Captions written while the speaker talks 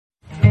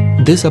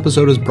This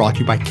episode is brought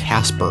to you by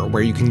Casper,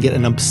 where you can get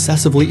an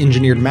obsessively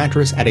engineered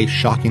mattress at a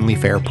shockingly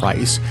fair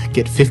price.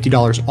 Get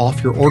 $50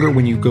 off your order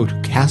when you go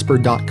to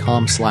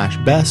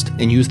casper.com/best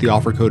and use the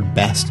offer code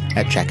BEST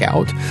at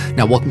checkout.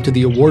 Now, welcome to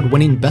the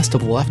award-winning Best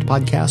of the Left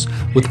podcast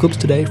with clips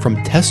today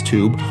from Test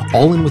Tube,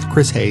 All In with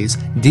Chris Hayes,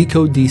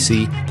 Decode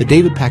DC, The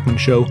David Pakman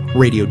Show,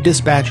 Radio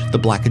Dispatch, The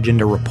Black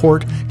Agenda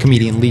Report,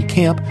 comedian Lee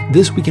Camp,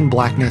 This Week in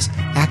Blackness,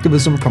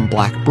 Activism from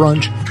Black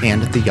Brunch,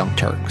 and The Young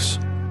Turks.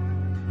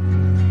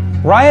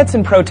 Riots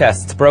and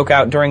protests broke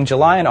out during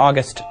July and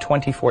August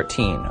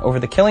 2014 over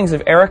the killings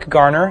of Eric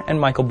Garner and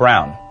Michael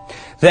Brown.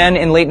 Then,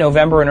 in late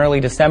November and early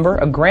December,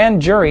 a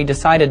grand jury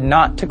decided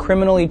not to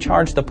criminally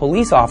charge the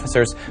police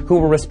officers who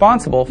were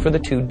responsible for the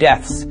two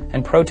deaths,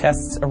 and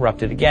protests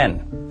erupted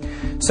again.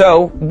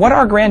 So, what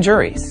are grand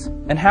juries,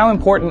 and how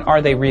important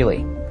are they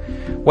really?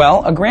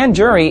 Well, a grand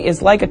jury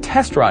is like a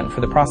test run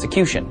for the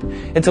prosecution.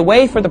 It's a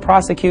way for the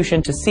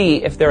prosecution to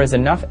see if there is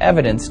enough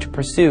evidence to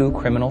pursue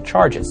criminal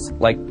charges,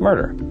 like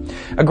murder.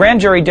 A grand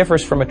jury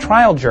differs from a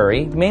trial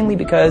jury mainly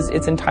because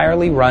it's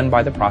entirely run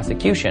by the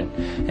prosecution,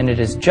 and it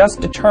is just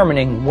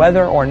determining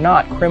whether or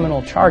not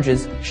criminal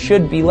charges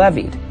should be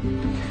levied.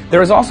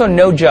 There is also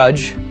no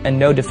judge and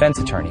no defense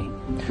attorney.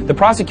 The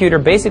prosecutor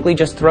basically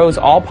just throws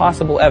all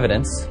possible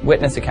evidence,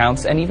 witness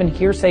accounts, and even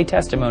hearsay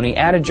testimony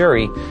at a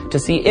jury to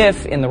see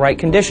if, in the right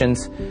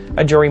conditions,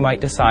 a jury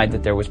might decide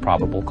that there was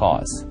probable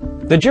cause.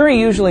 The jury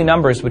usually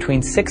numbers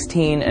between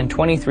 16 and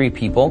 23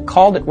 people,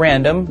 called at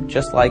random,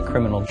 just like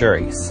criminal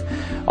juries.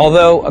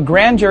 Although a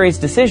grand jury's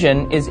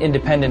decision is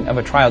independent of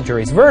a trial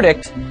jury's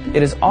verdict,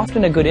 it is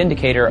often a good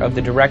indicator of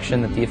the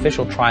direction that the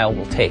official trial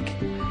will take.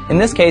 In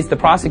this case, the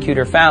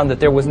prosecutor found that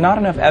there was not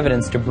enough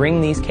evidence to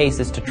bring these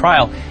cases to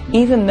trial,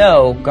 even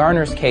though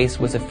Garner's case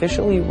was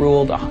officially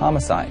ruled a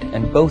homicide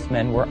and both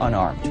men were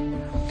unarmed.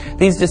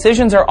 These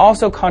decisions are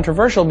also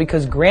controversial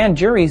because grand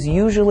juries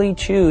usually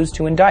choose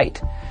to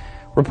indict.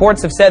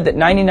 Reports have said that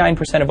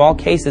 99% of all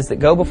cases that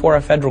go before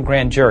a federal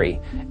grand jury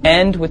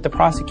end with the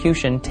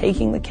prosecution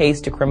taking the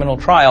case to criminal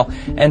trial,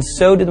 and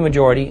so do the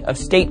majority of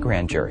state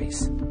grand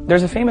juries.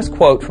 There's a famous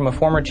quote from a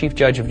former chief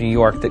judge of New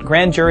York that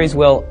grand juries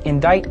will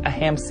indict a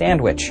ham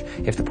sandwich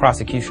if the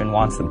prosecution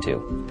wants them to.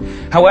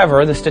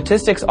 However, the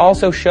statistics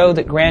also show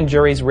that grand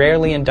juries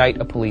rarely indict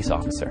a police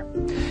officer.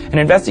 An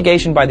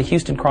investigation by the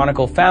Houston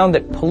Chronicle found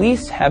that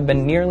police have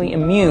been nearly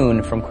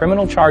immune from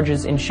criminal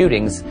charges in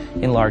shootings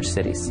in large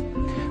cities.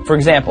 For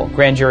example,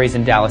 grand juries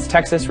in Dallas,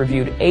 Texas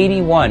reviewed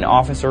 81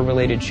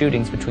 officer-related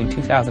shootings between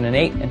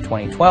 2008 and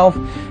 2012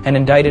 and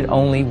indicted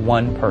only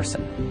one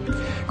person.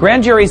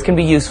 Grand juries can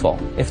be useful.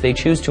 If they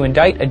choose to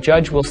indict, a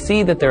judge will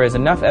see that there is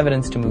enough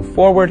evidence to move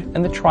forward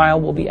and the trial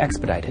will be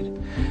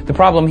expedited. The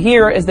problem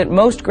here is that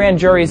most grand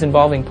juries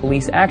involving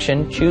police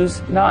action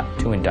choose not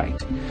to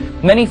indict.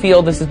 Many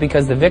feel this is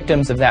because the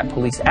victims of that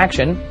police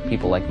action,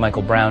 people like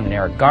Michael Brown and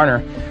Eric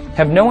Garner,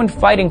 have no one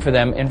fighting for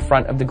them in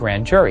front of the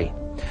grand jury.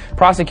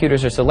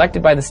 Prosecutors are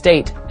selected by the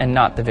state and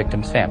not the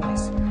victims'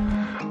 families.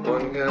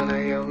 One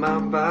gonna heal my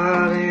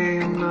body,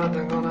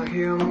 another gonna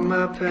heal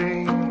my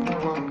pain.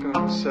 One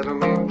gonna settle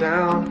me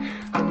down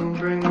and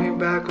bring me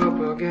back up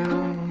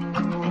again.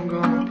 One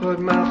gonna put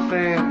my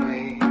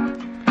family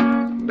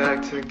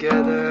back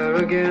together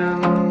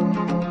again. One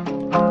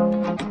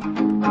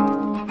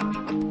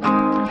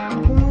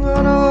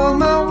gonna hold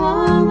my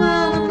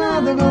woman,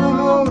 another gonna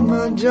hold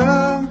my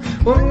job.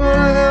 One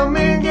gonna help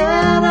me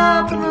get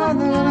up,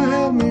 another gonna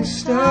help me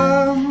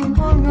stop.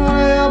 One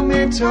gonna help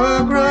me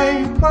talk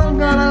right, one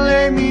gonna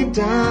lay me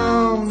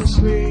down to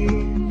sleep.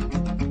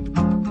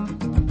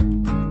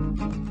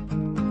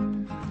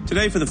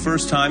 Today, for the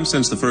first time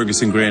since the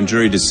Ferguson grand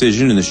jury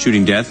decision in the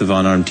shooting death of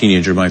unarmed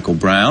teenager Michael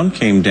Brown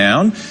came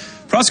down,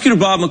 Prosecutor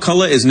Bob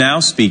McCullough is now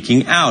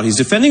speaking out. He's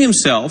defending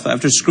himself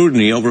after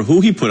scrutiny over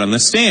who he put on the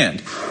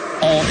stand.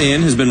 All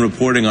In has been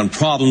reporting on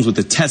problems with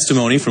the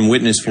testimony from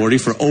Witness 40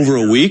 for over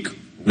a week.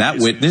 That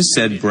witness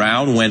said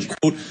Brown went,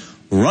 quote,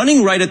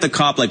 running right at the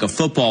cop like a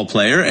football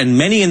player, and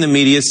many in the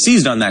media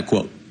seized on that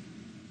quote.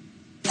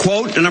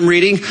 Quote, and I'm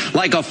reading,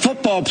 like a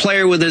football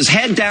player with his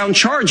head down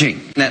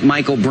charging. That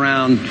Michael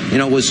Brown,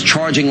 was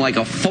charging like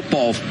a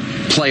football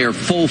player,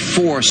 full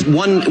force.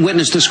 One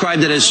witness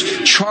described it as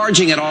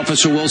charging at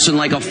Officer Wilson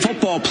like a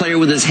football player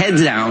with his head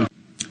down.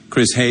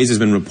 Chris Hayes has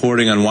been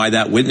reporting on why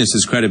that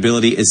witness's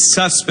credibility is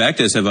suspect,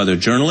 as have other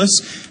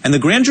journalists. And the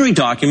grand jury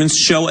documents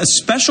show a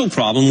special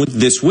problem with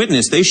this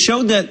witness. They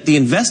showed that the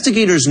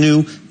investigators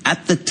knew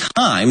at the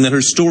time that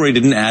her story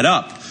didn't add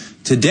up.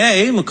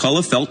 Today,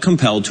 McCullough felt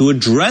compelled to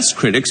address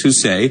critics who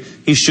say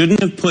he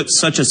shouldn't have put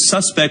such a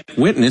suspect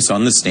witness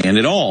on the stand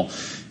at all.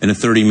 In a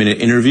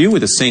 30-minute interview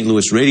with a St.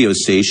 Louis radio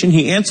station,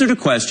 he answered a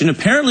question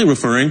apparently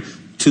referring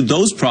to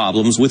those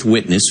problems with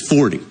Witness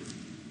 40.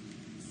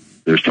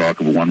 There's talk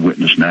of one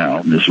witness now,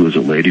 and this was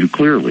a lady who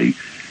clearly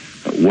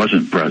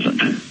wasn't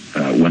present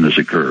when this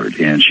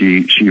occurred, and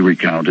she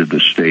recounted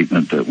the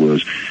statement that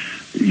was,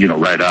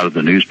 right out of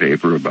the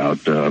newspaper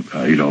about,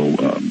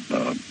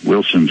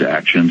 Wilson's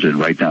actions, and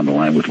right down the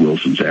line with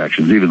Wilson's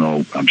actions, even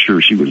though I'm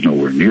sure she was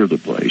nowhere near the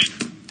place.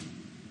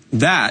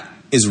 That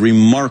is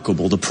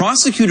remarkable. The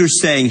prosecutor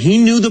saying he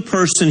knew the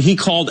person he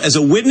called as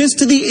a witness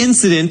to the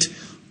incident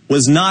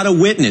was not a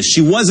witness.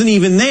 She wasn't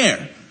even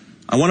there.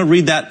 I want to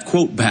read that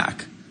quote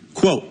back.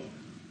 Quote,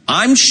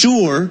 "I'm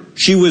sure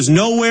she was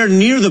nowhere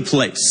near the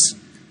place."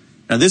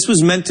 Now, this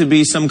was meant to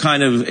be some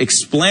kind of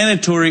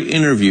explanatory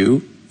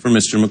interview for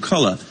Mr.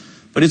 McCullough,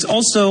 but it's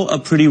also a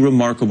pretty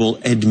remarkable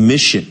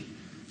admission.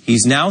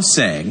 He's now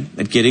saying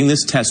that getting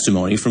this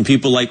testimony from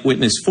people like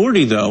Witness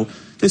 40, though,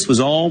 this was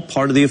all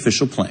part of the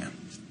official plan.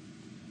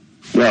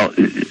 Well,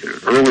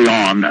 early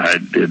on, I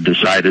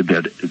decided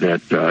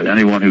that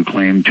anyone who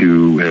claimed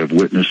to have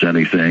witnessed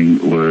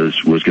anything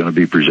was going to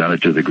be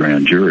presented to the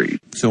grand jury.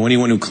 So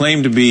anyone who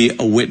claimed to be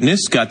a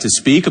witness got to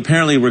speak,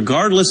 apparently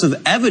regardless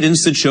of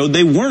evidence that showed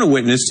they weren't a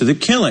witness to the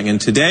killing. And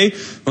today,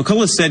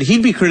 McCullough said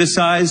he'd be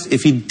criticized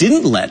if he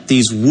didn't let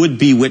these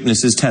would-be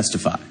witnesses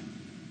testify.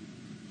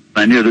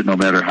 I knew that no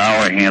matter how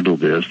I handled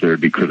this, there'd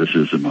be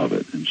criticism of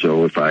it. And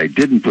so if I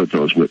didn't put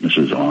those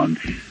witnesses on,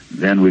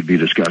 then we'd be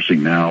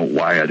discussing now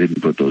why I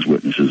didn't put those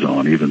witnesses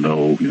on, even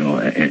though,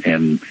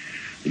 even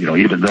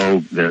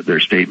though their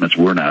statements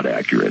were not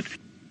accurate.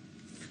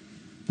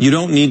 You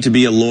don't need to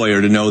be a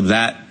lawyer to know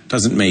that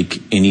doesn't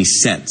make any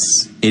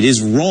sense. It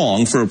is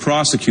wrong for a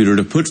prosecutor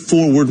to put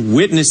forward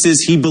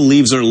witnesses he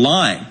believes are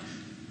lying.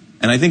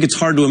 And I think it's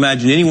hard to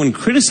imagine anyone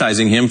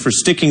criticizing him for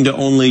sticking to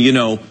only,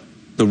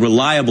 the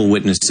reliable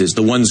witnesses,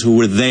 the ones who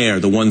were there,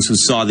 the ones who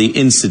saw the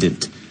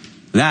incident.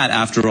 That,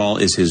 after all,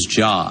 is his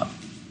job.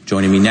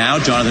 Joining me now,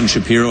 Jonathan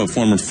Shapiro, a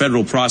former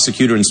federal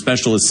prosecutor and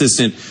special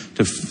assistant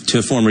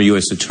to former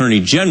U.S.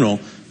 Attorney General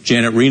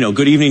Janet Reno.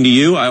 Good evening to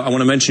you. I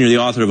want to mention you're the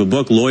author of a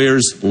book,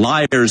 Lawyers,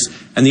 Liars,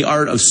 and the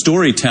Art of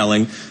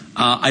Storytelling.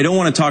 I don't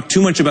want to talk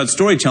too much about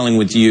storytelling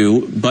with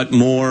you, but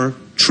more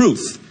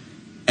truth.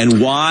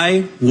 And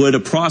why would a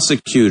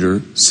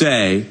prosecutor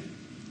say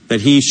that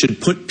he should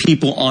put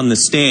people on the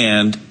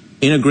stand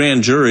in a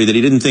grand jury that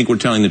he didn't think were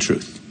telling the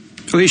truth?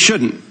 So he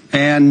shouldn't,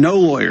 and no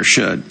lawyer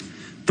should.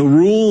 The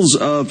rules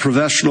of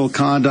professional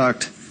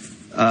conduct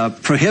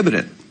prohibit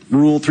it.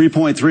 Rule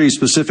 3.3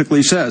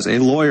 specifically says a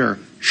lawyer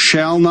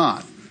shall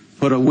not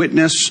put a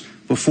witness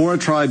before a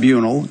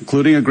tribunal,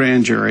 including a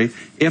grand jury,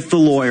 if the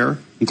lawyer,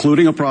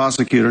 including a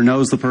prosecutor,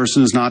 knows the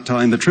person is not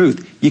telling the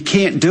truth. You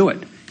can't do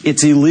it.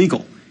 It's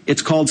illegal.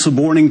 It's called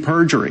suborning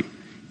perjury.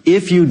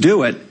 If you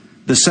do it,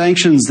 the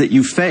sanctions that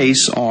you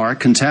face are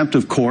contempt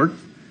of court,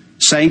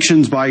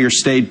 sanctions by your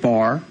state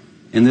bar,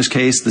 in this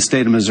case the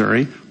state of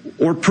Missouri,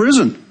 or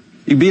prison.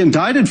 You'd be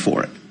indicted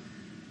for it.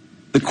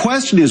 The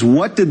question is,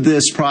 what did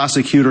this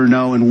prosecutor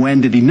know and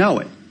when did he know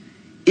it?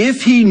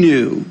 If he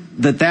knew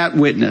that that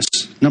witness,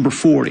 number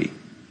 40,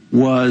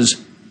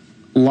 was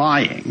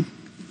lying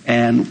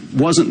and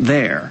wasn't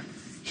there,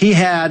 he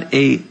had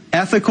an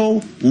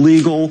ethical,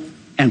 legal,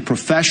 and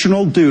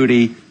professional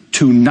duty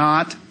to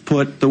not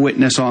put the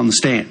witness on the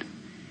stand.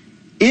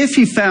 If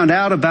he found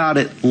out about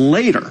it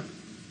later,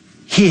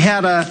 he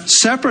had a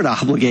separate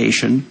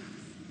obligation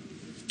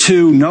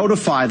to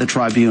notify the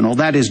tribunal,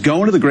 that is,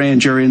 go into the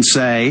grand jury and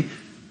say,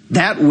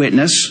 that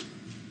witness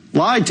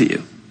lied to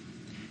you.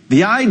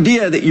 The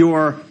idea that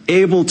you're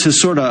able to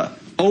sort of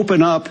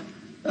open up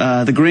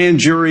the grand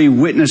jury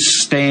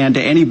witness stand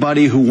to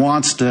anybody who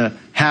wants to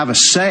have a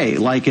say,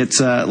 like it's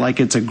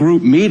a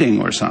group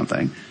meeting or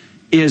something,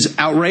 is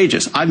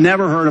outrageous. I've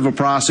never heard of a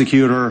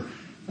prosecutor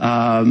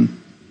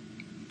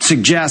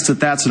suggest that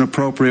that's an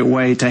appropriate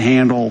way to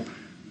handle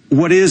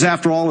what is,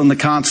 after all, in the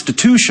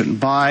Constitution.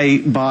 By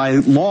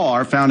law,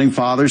 our founding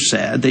fathers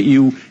said that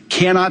you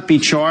cannot be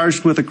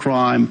charged with a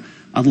crime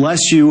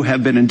unless you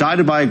have been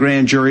indicted by a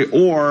grand jury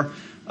or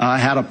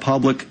had a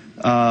public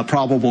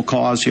probable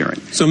cause hearing.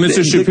 So,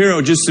 Mr.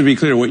 Shapiro, just to be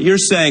clear, what you're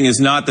saying is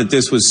not that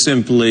this was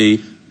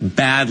simply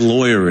bad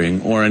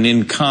lawyering or an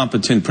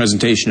incompetent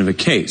presentation of a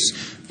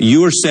case.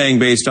 You are saying,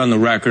 based on the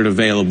record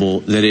available,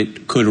 that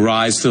it could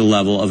rise to the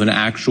level of an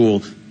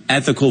actual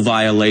ethical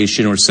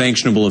violation or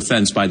sanctionable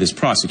offense by this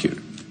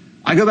prosecutor.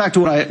 I go back to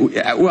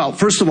well,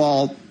 first of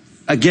all,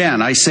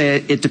 again, I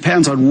say it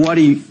depends on what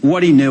he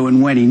knew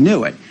and when he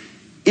knew it.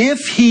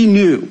 If he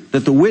knew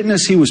that the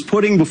witness he was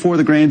putting before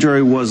the grand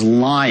jury was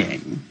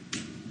lying,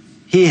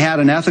 he had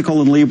an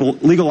ethical and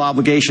legal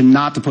obligation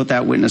not to put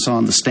that witness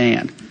on the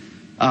stand.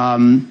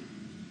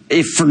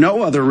 If for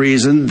no other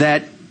reason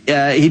that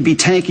he'd be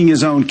tanking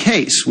his own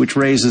case, which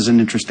raises an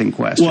interesting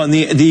question. Well, and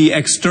the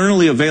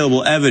externally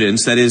available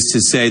evidence, that is to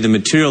say the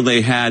material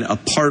they had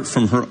apart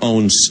from her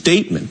own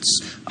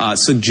statements,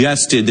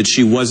 suggested that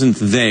she wasn't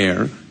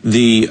there.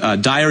 The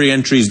diary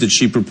entries that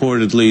she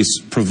purportedly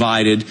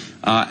provided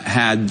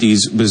had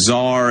these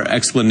bizarre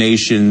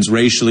explanations,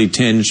 racially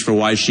tinged, for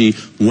why she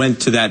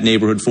went to that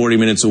neighborhood 40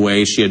 minutes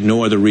away. She had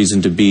no other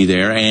reason to be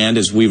there. And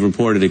as we've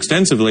reported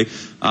extensively,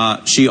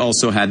 she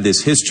also had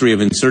this history of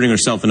inserting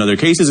herself in other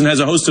cases and has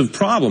a host of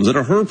problems that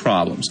are her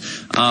problems.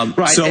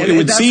 Right. So it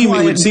would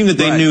seem that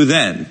they knew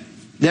then.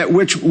 That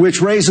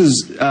which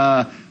raises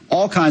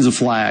all kinds of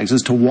flags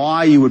as to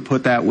why you would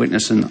put that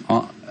witness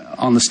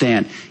on the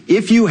stand.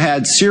 If you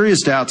had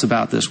serious doubts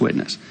about this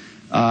witness,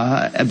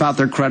 about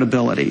their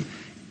credibility,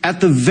 At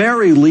the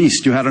very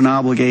least, you had an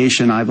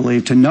obligation, I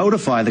believe, to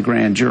notify the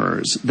grand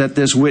jurors that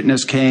this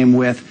witness came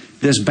with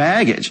this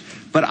baggage.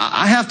 But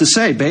I have to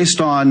say,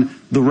 based on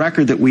the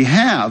record that we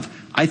have,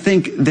 I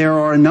think there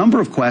are a number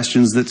of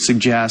questions that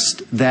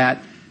suggest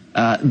that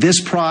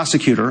this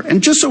prosecutor,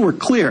 and just so we're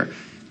clear,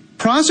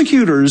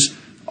 prosecutors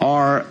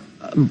are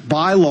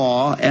by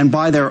law and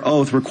by their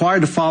oath required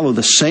to follow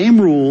the same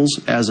rules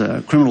as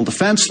a criminal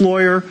defense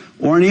lawyer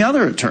or any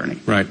other attorney.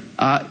 Right.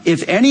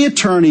 If any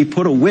attorney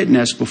put a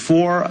witness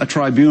before a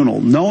tribunal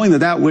knowing that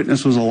that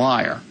witness was a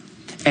liar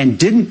and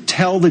didn't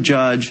tell the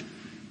judge,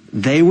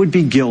 they would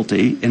be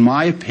guilty, in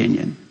my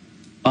opinion,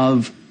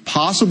 of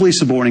possibly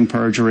suborning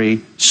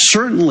perjury.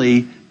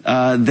 Certainly,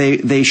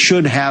 they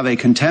should have a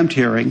contempt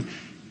hearing,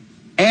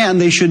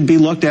 and they should be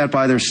looked at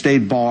by their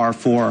state bar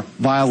for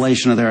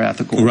violation of their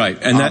ethical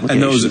obligations.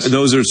 And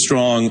those are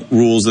strong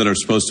rules that are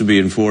supposed to be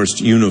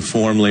enforced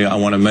uniformly. I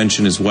want to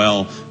mention as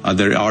well,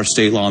 there are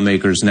state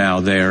lawmakers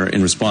now there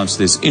in response to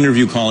this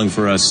interview calling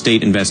for a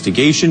state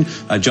investigation.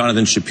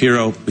 Jonathan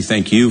Shapiro, we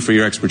thank you for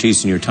your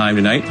expertise and your time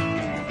tonight.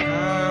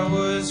 I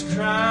was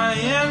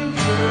crying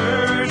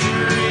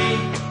perjury,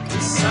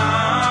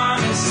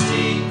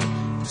 dishonesty,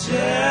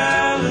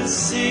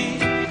 jealousy.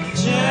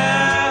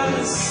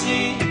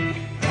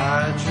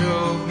 I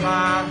drove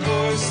my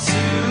horse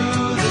to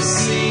the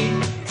sea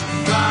to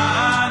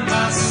find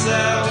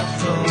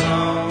myself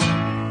alone.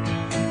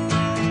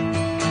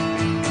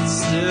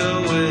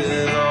 Still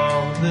with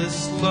all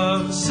this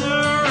love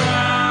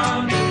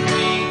surrounding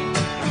me,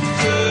 I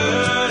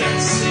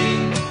couldn't see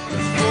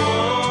the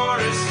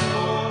forest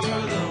for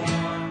the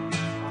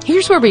one.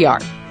 Here's where we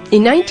are.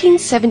 In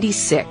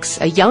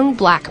 1976, a young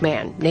black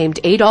man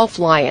named Adolph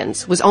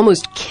Lyons was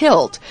almost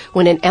killed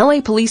when an LA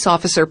police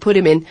officer put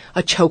him in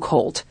a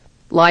chokehold.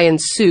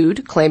 Lyons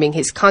sued, claiming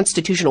his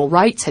constitutional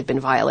rights had been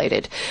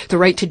violated, the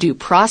right to due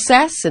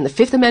process in the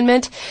Fifth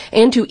Amendment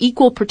and to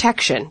equal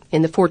protection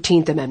in the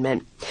 14th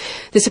Amendment.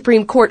 The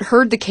Supreme Court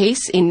heard the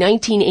case in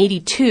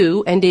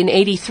 1982, and in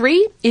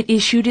 83, it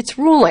issued its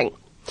ruling.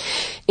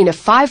 In a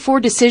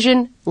 5-4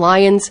 decision,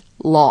 Lyons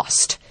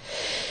lost.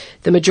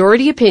 The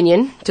majority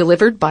opinion,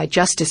 delivered by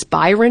Justice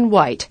Byron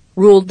White,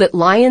 ruled that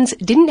Lyons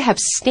didn't have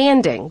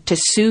standing to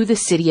sue the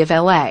city of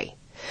L.A.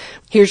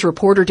 Here's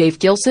reporter Dave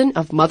Gilson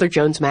of Mother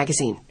Jones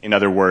Magazine. In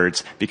other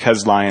words,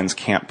 because Lyons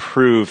can't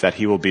prove that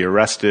he will be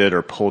arrested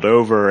or pulled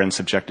over and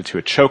subjected to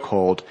a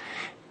chokehold,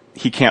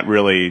 he can't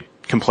really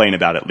complain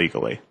about it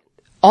legally.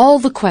 All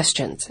the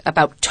questions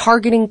about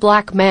targeting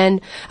black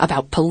men,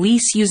 about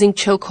police using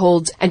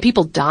chokeholds, and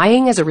people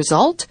dying as a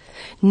result,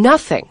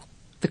 nothing.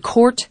 The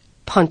court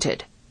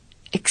punted.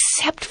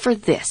 Except for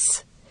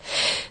this.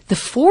 The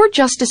 4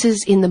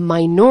 justices in the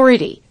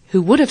minority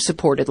who would have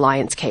supported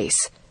Lyons'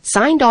 case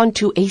signed on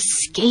to a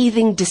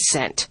scathing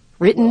dissent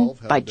written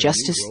by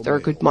Justice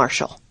Thurgood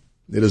Marshall.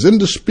 It is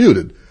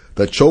indisputed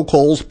that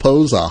chokeholds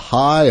pose a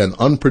high and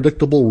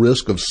unpredictable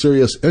risk of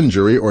serious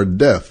injury or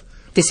death.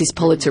 This is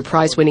Pulitzer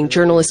Prize-winning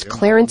journalist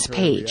Clarence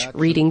Page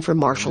reading from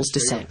Marshall's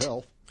dissent.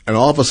 An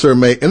officer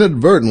may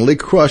inadvertently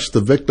crush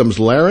the victim's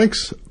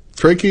larynx,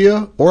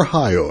 trachea, or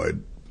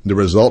hyoid. The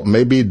result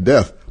may be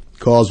death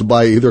caused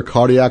by either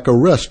cardiac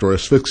arrest or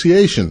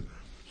asphyxiation.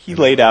 He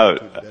laid out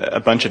a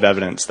bunch of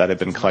evidence that had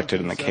been collected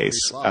in the case,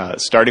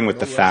 starting with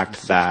the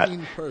fact that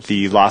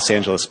the Los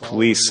Angeles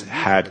police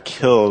had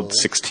killed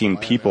 16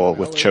 people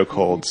with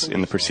chokeholds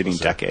in the preceding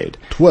decade.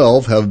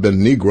 12 have been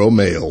Negro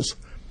males.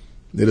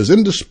 It is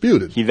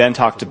indisputed. He then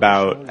talked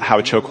about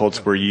how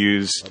chokeholds were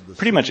used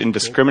pretty much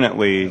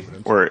indiscriminately,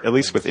 or at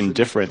least with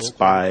indifference,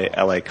 by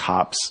LA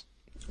cops.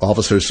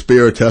 Officer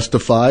Spear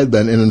testified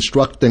that in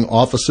instructing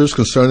officers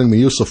concerning the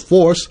use of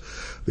force,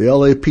 the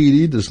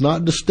LAPD does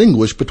not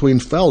distinguish between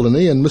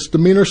felony and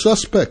misdemeanor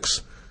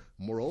suspects.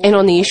 And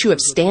on the issue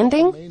of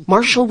standing,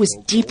 Marshall was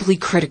deeply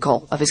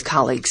critical of his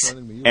colleagues.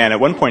 And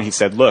at one point he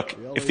said, look,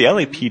 if the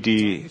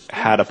LAPD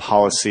had a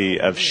policy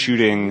of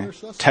shooting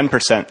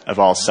 10% of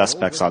all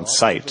suspects on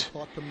sight,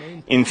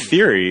 in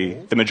theory,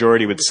 the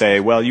majority would say,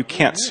 well, you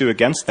can't sue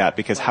against that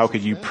because how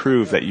could you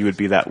prove that you would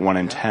be that 1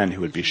 in 10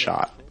 who would be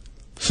shot?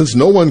 Since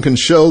no one can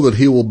show that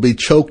he will be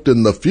choked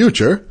in the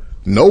future,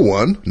 no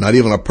one, not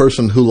even a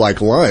person who, like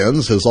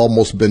Lyons, has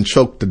almost been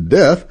choked to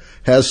death,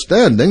 has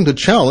standing to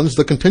challenge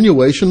the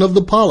continuation of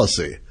the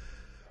policy.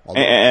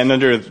 And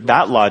under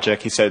that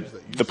logic, he said,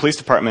 the police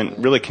department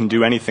really can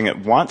do anything it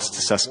wants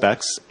to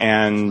suspects,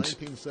 and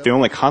the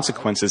only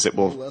consequences it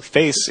will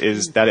face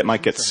is that it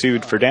might get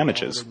sued for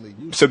damages.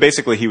 So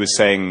basically he was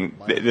saying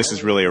this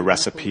is really a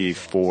recipe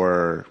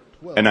for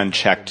an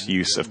unchecked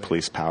use of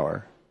police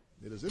power.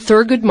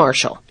 Thurgood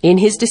Marshall, in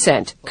his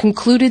dissent,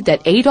 concluded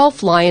that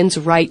Adolph Lyons'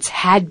 rights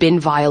had been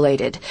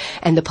violated,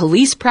 and the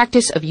police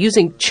practice of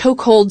using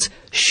chokeholds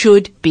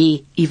should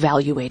be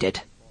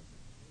evaluated.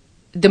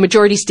 The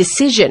majority's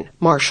decision,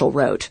 Marshall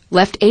wrote,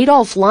 left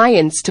Adolph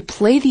Lyons to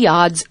play the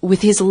odds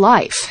with his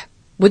life.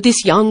 Would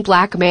this young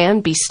black man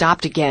be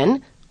stopped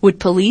again? Would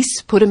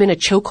police put him in a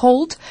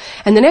chokehold?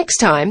 And the next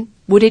time,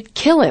 would it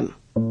kill him?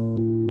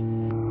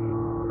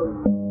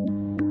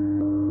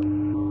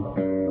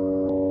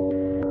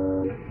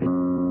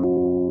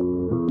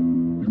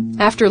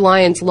 After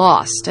Lyons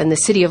lost and the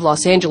city of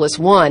Los Angeles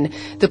won,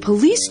 the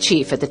police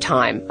chief at the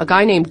time, a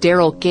guy named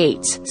Daryl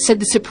Gates, said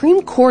the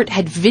Supreme Court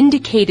had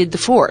vindicated the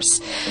force.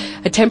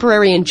 A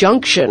temporary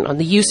injunction on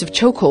the use of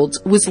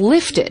chokeholds was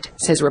lifted,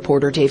 says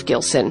reporter Dave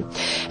Gilson.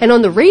 And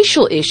on the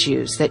racial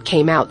issues that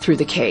came out through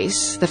the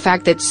case, the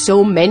fact that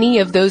so many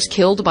of those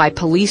killed by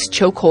police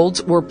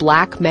chokeholds were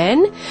black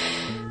men,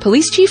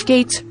 Police Chief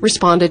Gates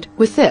responded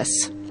with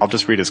this. I'll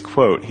just read his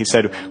quote. He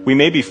said, "We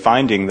may be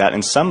finding that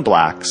in some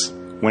blacks,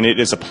 when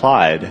it is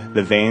applied,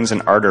 the veins and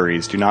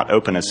arteries do not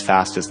open as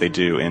fast as they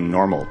do in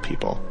normal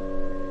people."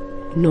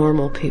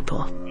 Normal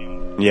people.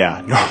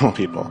 Yeah, normal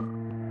people.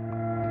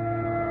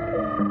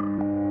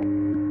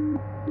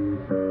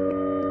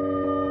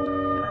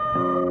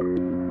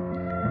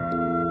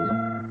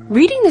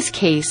 Reading this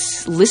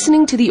case,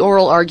 listening to the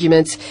oral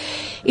arguments,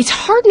 it's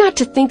hard not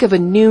to think of a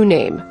new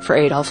name for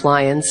Adolph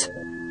Lyons.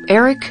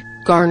 Eric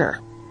Garner.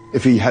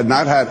 If he had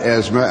not had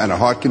asthma and a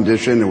heart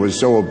condition and was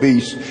so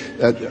obese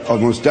that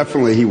almost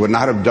definitely he would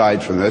not have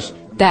died from this.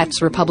 That's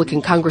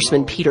Republican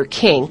Congressman Peter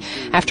King,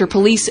 after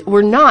police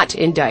were not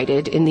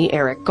indicted in the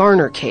Eric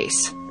Garner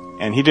case.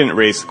 And he didn't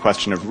raise the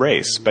question of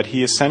race, but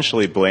he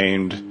essentially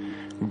blamed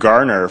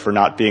Garner for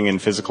not being in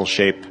physical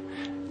shape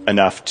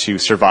enough to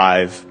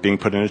survive being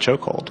put in a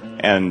chokehold.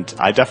 And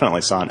I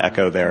definitely saw an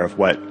echo there of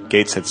what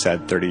Gates had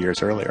said 30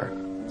 years earlier.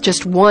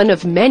 Just one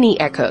of many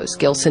echoes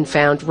Gilson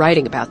found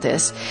writing about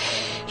this.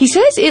 He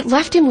says it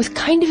left him with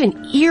kind of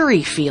an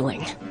eerie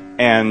feeling.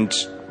 And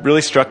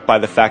really struck by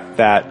the fact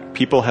that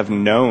people have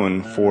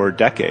known for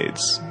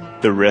decades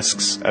the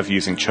risks of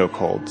using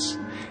chokeholds.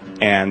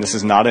 And this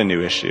is not a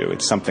new issue.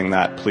 It's something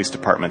that police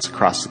departments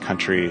across the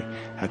country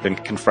have been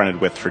confronted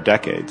with for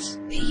decades.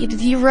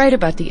 You're right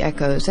about the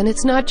echoes, and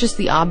it's not just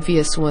the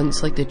obvious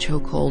ones like the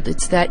chokehold.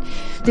 It's that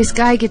this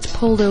guy gets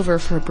pulled over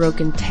for a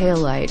broken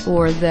taillight,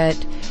 or that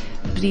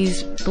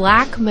these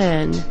black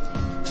men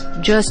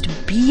just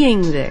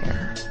being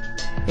there,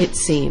 it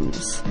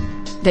seems,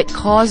 that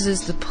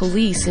causes the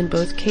police in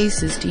both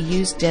cases to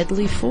use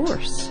deadly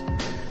force.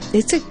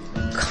 It's a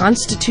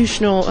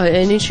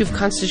an issue of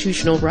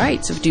constitutional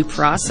rights, of due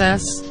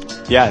process.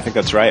 Yeah, I think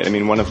that's right. I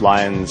mean, one of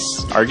Lyons'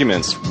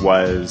 arguments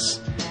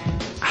was,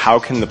 how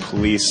can the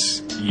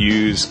police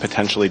use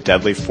potentially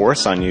deadly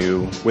force on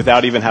you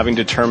without even having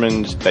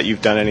determined that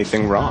you've done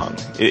anything wrong?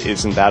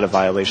 Isn't that a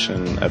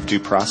violation of due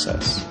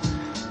process?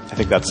 I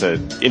think that's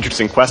an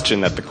interesting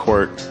question that the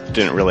court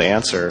didn't really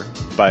answer,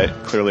 but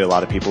clearly a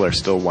lot of people are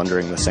still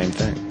wondering the same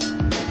thing.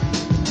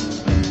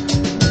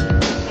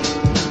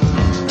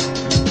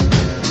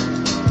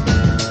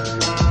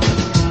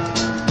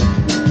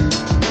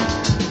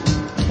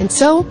 And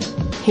so,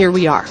 here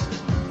we are,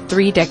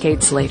 3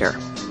 decades later.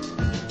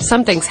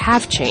 Some things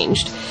have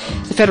changed.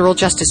 The Federal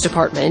Justice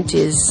Department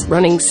is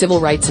running civil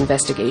rights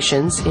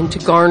investigations into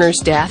Garner's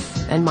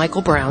death and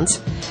Michael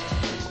Brown's.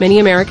 Many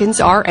Americans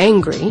are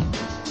angry.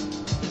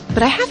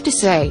 But I have to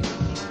say,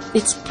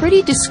 it's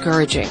pretty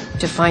discouraging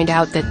to find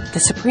out that the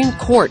Supreme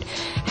Court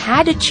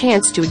had a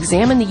chance to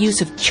examine the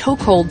use of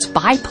chokeholds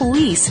by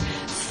police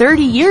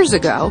 30 years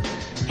ago,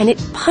 and it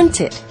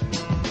punted.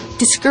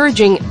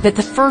 Discouraging that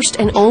the first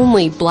and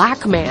only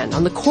black man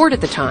on the court at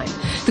the time,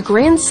 the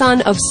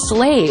grandson of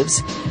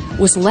slaves,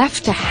 was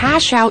left to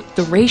hash out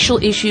the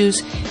racial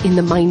issues in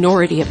the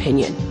minority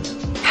opinion.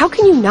 How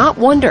can you not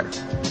wonder?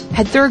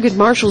 Had Thurgood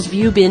Marshall's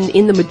view been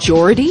in the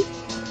majority?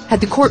 Had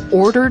the court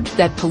ordered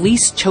that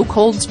police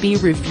chokeholds be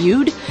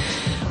reviewed?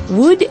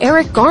 Would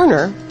Eric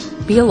Garner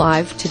be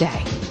alive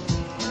today?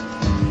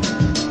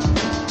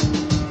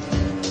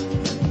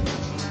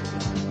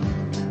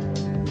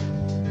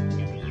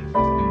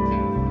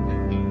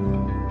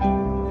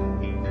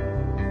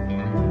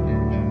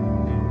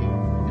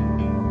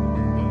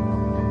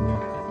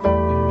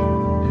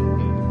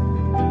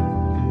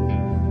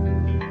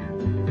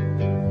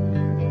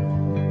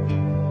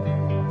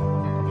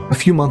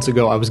 A few months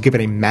ago, I was given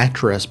a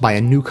mattress by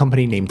a new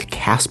company named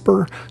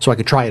Casper, so I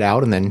could try it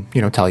out and then,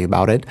 tell you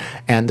about it.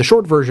 And the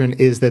short version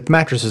is that the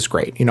mattress is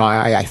great.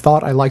 I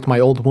thought I liked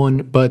my old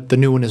one, but the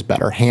new one is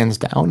better, hands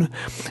down.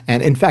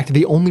 And in fact,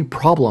 the only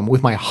problem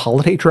with my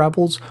holiday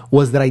travels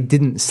was that I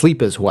didn't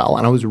sleep as well,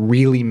 and I was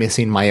really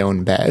missing my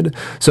own bed.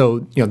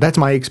 So, that's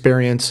my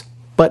experience,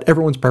 but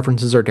everyone's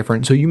preferences are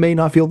different, so you may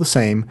not feel the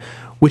same.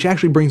 Which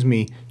actually brings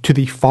me to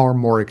the far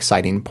more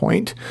exciting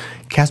point.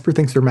 Casper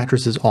thinks their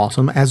mattress is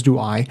awesome, as do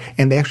I,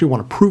 and they actually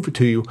want to prove it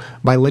to you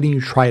by letting you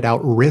try it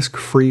out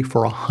risk-free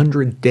for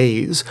 100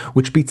 days,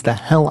 which beats the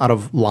hell out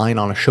of lying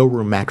on a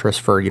showroom mattress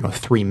for,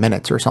 3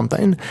 minutes or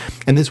something.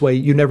 And this way,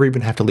 you never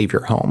even have to leave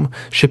your home.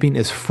 Shipping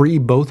is free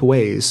both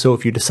ways, so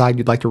if you decide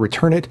you'd like to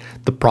return it,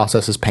 the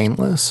process is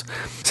painless.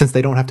 Since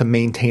they don't have to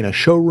maintain a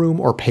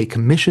showroom or pay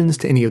commissions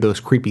to any of those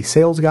creepy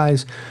sales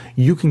guys,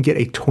 you can get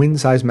a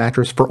twin-size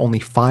mattress for only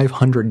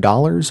 $500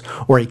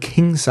 or a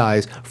king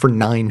size for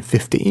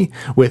 $950,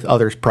 with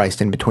others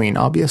priced in between,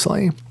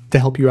 obviously. To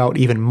help you out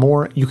even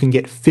more, you can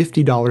get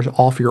 $50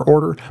 off your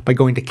order by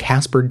going to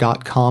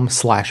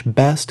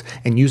casper.com/best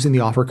and using the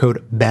offer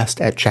code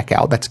BEST at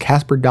checkout. That's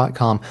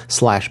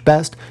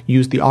casper.com/best.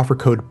 Use the offer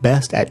code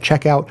BEST at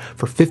checkout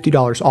for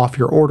 $50 off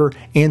your order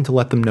and to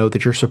let them know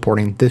that you're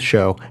supporting this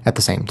show at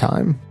the same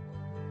time.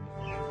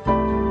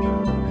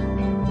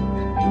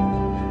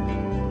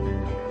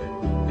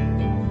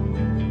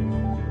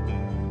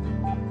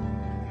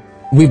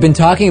 We've been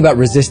talking about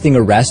resisting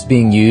arrest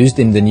being used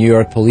in the New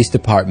York Police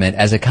Department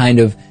as a kind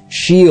of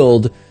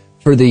shield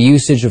for the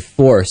usage of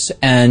force.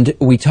 And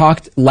we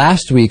talked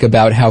last week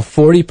about how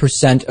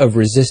 40% of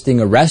resisting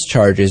arrest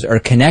charges are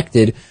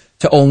connected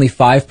to only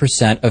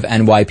 5% of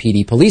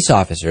NYPD police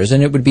officers.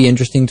 And it would be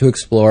interesting to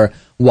explore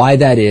why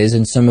that is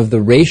and some of the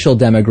racial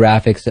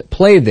demographics at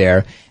play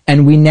there.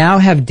 And we now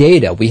have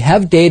data. We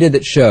have data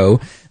that show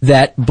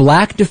that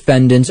black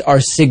defendants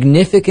are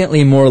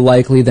significantly more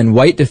likely than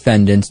white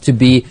defendants to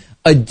be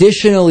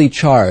additionally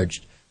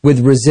charged with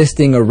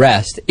resisting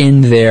arrest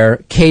in their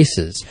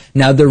cases.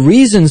 Now, the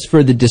reasons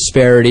for the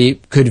disparity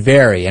could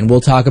vary, and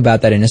we'll talk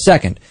about that in a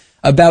second.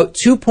 About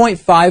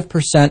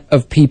 2.5%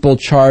 of people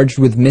charged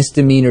with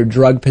misdemeanor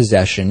drug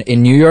possession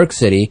in New York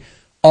City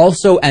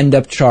also end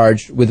up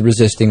charged with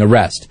resisting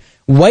arrest.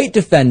 White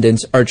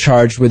defendants are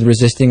charged with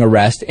resisting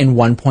arrest in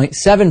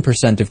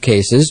 1.7% of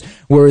cases,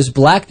 whereas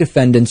black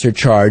defendants are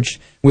charged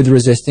with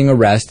resisting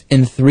arrest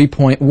in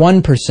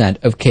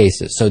 3.1% of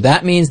cases. So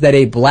that means that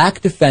a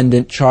black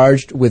defendant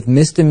charged with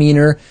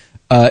misdemeanor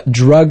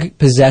drug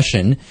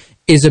possession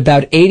is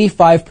about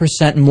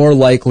 85% more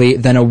likely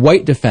than a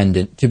white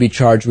defendant to be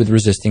charged with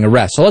resisting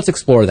arrest. So let's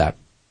explore that.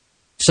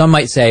 Some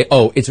might say,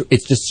 oh,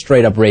 it's just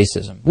straight up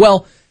racism.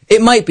 Well,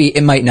 it might be,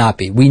 it might not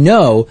be. We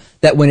know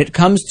that when it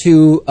comes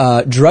to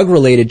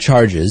drug-related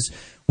charges,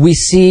 we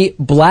see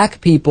black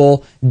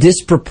people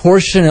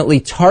disproportionately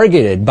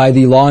targeted by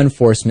the law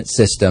enforcement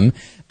system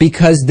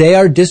because they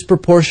are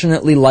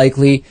disproportionately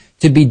likely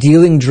to be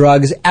dealing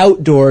drugs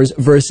outdoors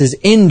versus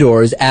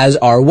indoors, as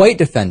are white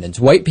defendants.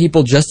 White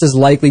people just as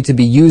likely to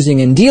be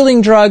using and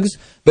dealing drugs,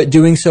 but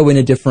doing so in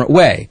a different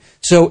way.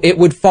 So it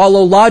would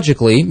follow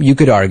logically, you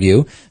could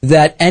argue,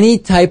 that any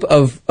type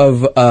of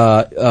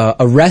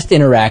arrest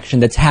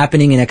interaction that's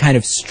happening in a kind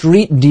of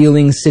street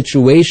dealing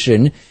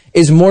situation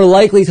is more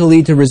likely to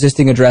lead to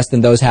resisting arrest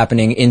than those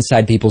happening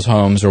inside people's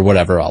homes or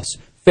whatever else.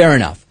 Fair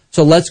enough.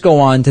 So let's go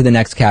on to the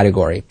next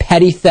category,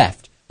 petty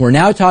theft. We're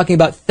now talking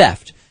about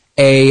theft,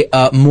 a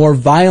more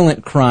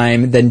violent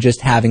crime than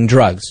just having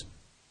drugs.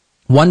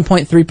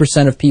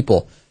 1.3% of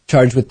people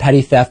charged with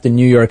petty theft in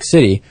New York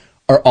City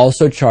are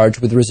also charged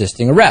with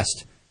resisting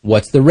arrest.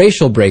 What's the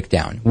racial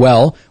breakdown?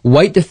 Well,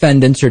 white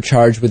defendants are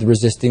charged with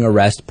resisting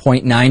arrest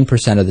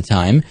 0.9% of the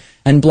time,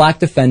 and black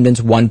defendants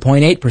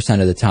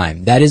 1.8% of the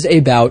time. That is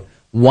about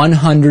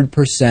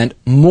 100%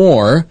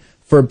 more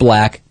for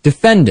black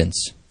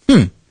defendants.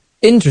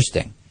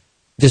 Interesting.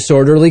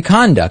 Disorderly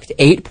conduct.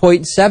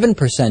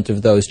 8.7%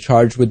 of those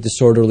charged with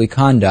disorderly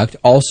conduct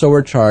also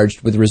are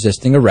charged with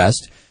resisting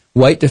arrest.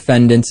 White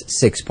defendants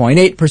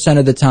 6.8%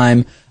 of the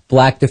time,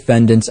 black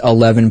defendants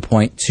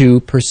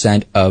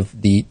 11.2%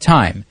 of the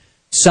time.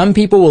 Some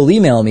people will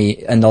email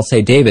me and they'll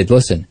say, David,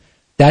 listen,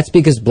 that's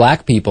because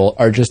black people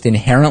are just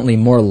inherently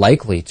more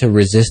likely to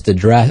resist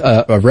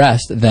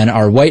arrest than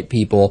are white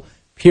people,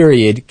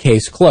 period,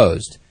 case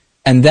closed.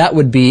 And that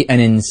would be an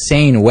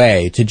insane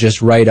way to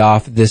just write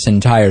off this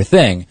entire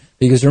thing.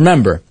 Because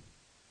remember,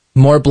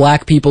 more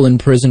black people in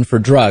prison for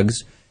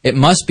drugs, it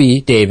must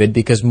be, David,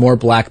 because more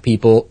black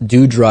people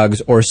do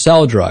drugs or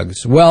sell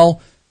drugs. Well,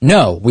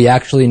 no, we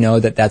actually know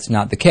that that's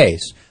not the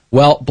case.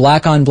 Well,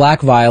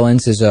 black-on-black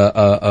violence is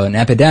an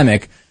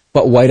epidemic,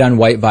 but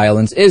white-on-white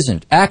violence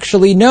isn't.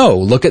 Actually, no.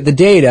 Look at the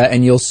data,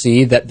 and you'll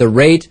see that the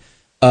rate,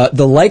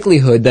 the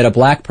likelihood that a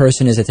black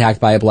person is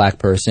attacked by a black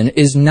person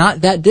is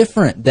not that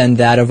different than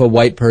that of a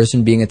white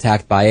person being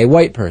attacked by a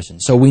white person.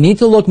 So we need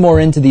to look more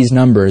into these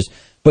numbers,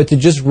 but to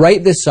just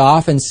write this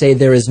off and say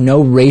there is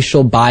no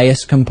racial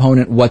bias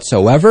component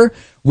whatsoever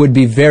would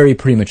be very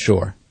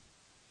premature.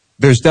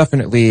 There is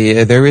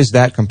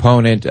that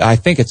component. I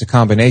think it's a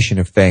combination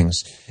of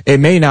things. It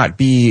may not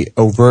be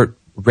overt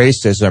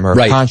racism or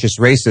conscious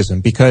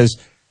racism, because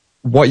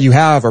what you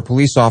have are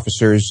police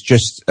officers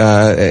just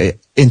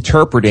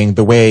interpreting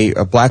the way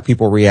black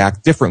people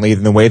react differently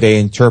than the way they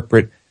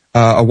interpret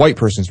a white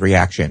person's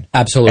reaction.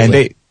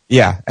 Absolutely.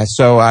 And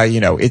so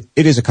it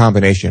is a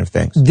combination of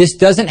things. This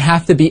doesn't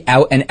have to be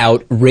out and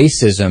out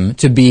racism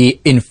to be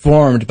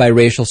informed by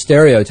racial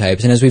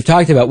stereotypes. And as we've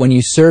talked about, when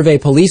you survey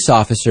police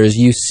officers,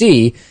 you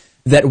see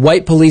that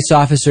white police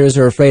officers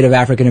are afraid of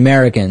African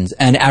Americans,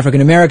 and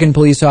African American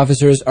police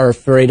officers are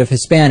afraid of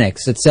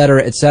Hispanics, et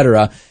cetera, et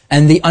cetera.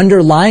 And the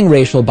underlying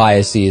racial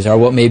biases are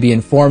what may be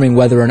informing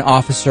whether an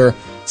officer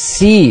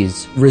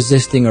sees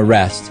resisting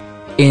arrest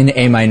in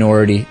a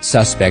minority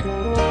suspect.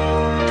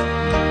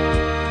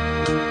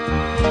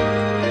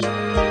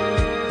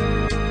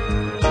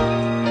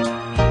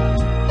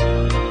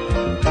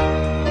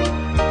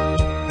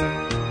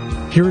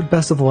 Here at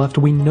Best of the Left,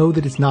 we know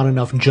that it's not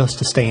enough just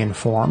to stay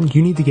informed.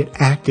 You need to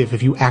get active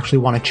if you actually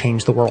want to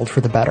change the world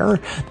for the better.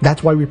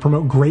 That's why we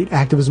promote great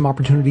activism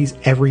opportunities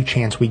every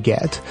chance we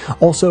get.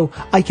 Also,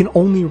 I can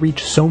only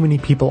reach so many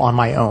people on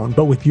my own,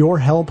 but with your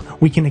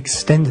help, we can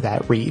extend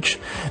that reach.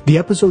 The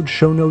episode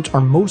show notes are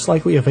most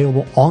likely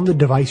available on the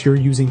device you're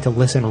using to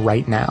listen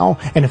right now,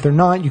 and if they're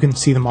not, you can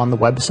see them on the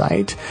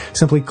website.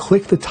 Simply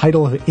click the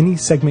title of any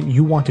segment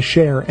you want to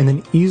share and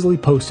then easily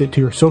post it to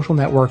your social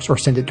networks or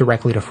send it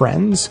directly to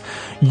friends.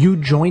 You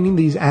joining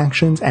these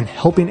actions and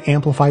helping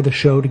amplify the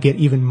show to get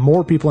even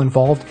more people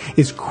involved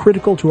is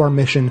critical to our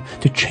mission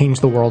to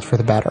change the world for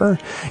the better.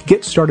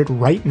 Get started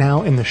right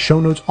now in the show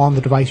notes on the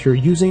device you're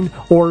using,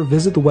 or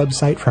visit the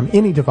website from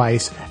any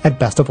device at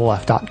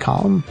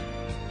bestoftheleft.com.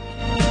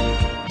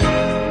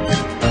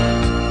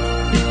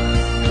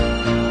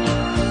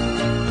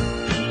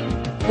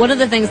 One of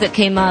the things that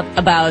came up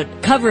about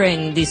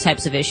covering these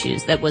types of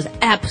issues that was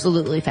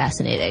absolutely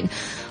fascinating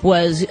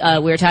was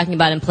we were talking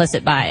about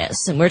implicit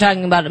bias. And we're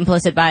talking about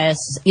implicit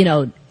bias, you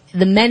know,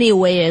 the many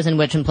ways in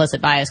which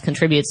implicit bias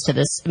contributes to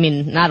this. I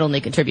mean, not only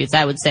contributes,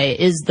 I would say,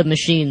 is the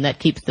machine that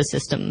keeps the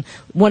system,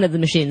 one of the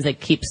machines that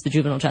keeps the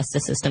juvenile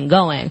justice system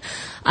going.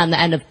 On the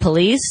end of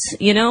police,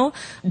 you know,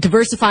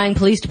 diversifying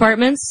police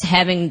departments,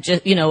 having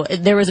just, you know,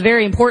 there was a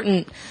very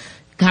important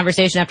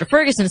conversation after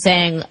Ferguson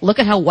saying, look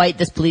at how white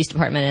this police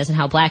department is and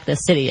how black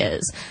this city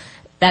is.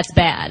 That's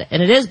bad.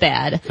 And it is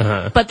bad.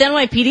 But the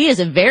NYPD is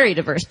a very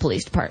diverse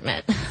police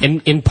department.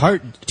 In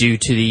part due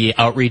to the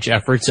outreach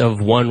efforts of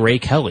one Ray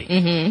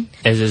Kelly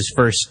as his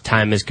first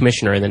time as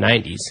commissioner in the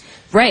 90s.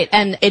 Right,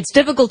 and it's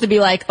difficult to be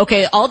like,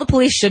 okay, all the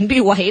police shouldn't be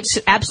white.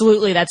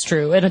 Absolutely, that's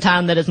true. In a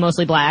town that is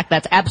mostly black,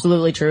 that's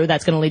absolutely true.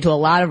 That's going to lead to a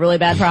lot of really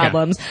bad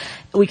problems. Yeah.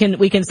 We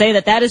can say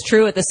that that is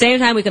true. At the same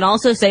time, we can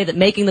also say that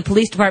making the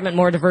police department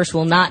more diverse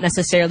will not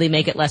necessarily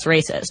make it less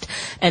racist.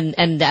 And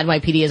the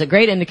NYPD is a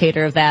great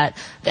indicator of that.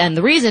 And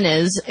the reason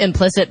is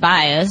implicit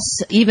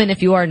bias, even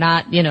if you are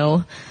not, you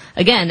know,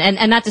 again,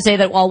 and not to say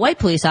that all white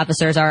police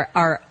officers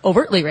are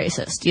overtly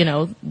racist. You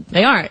know,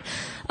 they aren't.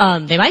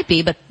 They might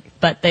be,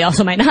 but they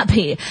also might not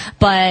be.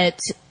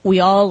 But we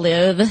all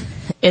live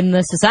in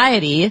the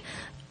society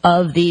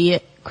of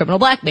the criminal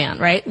black man,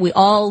 right? We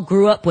all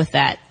grew up with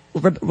that.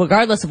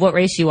 Regardless of what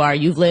race you are,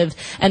 you've lived,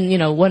 and, you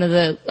know, one of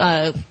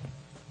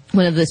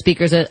the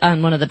speakers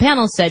on one of the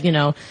panels said, you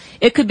know,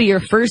 it could be your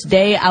first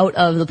day out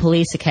of the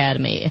police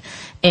academy,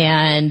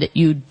 and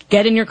you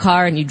get in your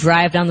car and you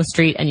drive down the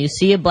street and you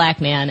see a black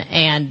man,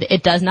 and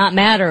it does not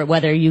matter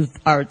whether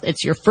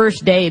it's your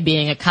first day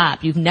being a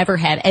cop. You've never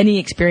had any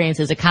experience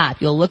as a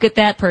cop. You'll look at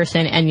that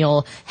person and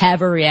you'll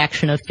have a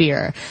reaction of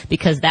fear,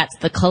 because that's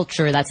the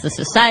culture, that's the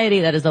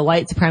society, that is the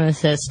white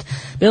supremacist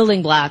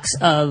building blocks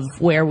of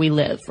where we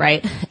live,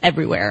 right?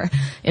 Everywhere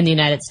in the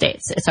United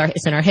States.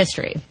 It's in our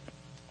history.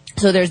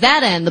 So there's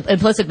that end, the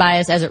implicit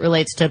bias as it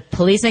relates to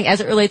policing,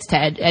 as it relates to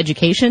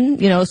education,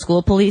 you know,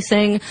 school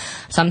policing,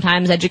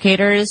 sometimes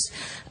educators,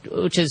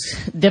 which is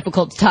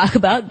difficult to talk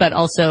about, but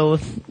also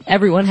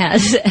everyone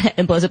has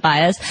implicit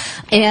bias.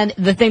 And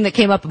the thing that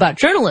came up about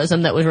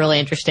journalism that was really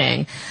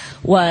interesting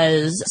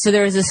was, so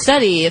there was a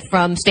study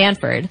from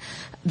Stanford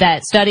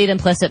that studied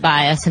implicit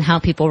bias and how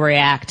people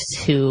react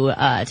to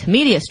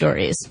media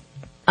stories,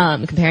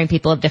 comparing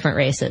people of different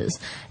races.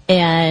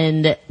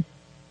 And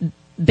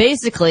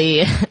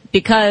basically,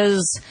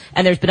 because,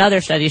 and there's been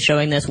other studies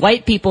showing this,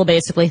 white people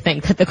basically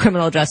think that the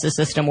criminal justice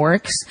system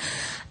works,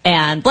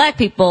 and black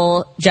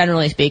people,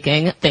 generally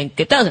speaking, think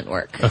it doesn't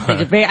work.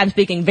 I'm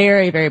speaking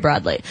very, very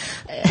broadly.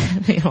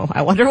 You know,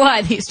 I wonder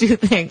why these two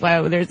think,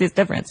 why there's this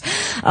difference.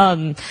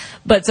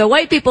 But so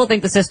white people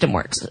think the system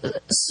works.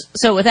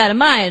 So with that in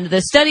mind,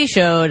 the study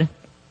showed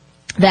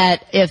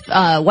that if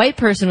a white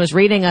person was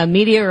reading a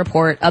media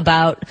report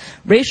about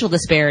racial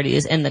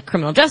disparities in the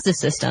criminal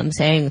justice system,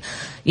 saying,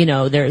 you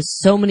know, there's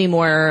so many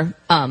more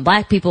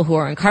black people who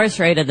are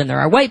incarcerated than there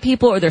are white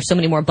people, or there's so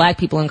many more black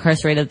people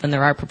incarcerated than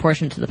there are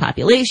proportion to the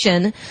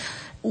population,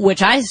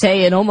 which I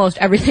say in almost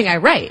everything I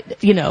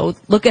write. You know,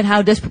 look at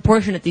how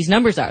disproportionate these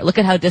numbers are. Look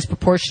at how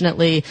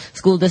disproportionately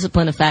school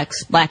discipline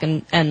affects black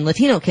and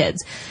Latino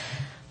kids.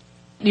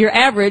 Your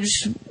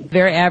average,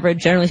 very average,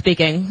 generally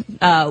speaking,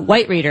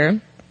 white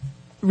reader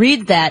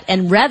read that,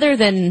 and rather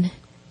than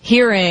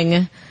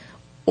hearing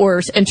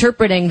or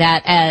interpreting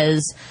that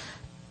as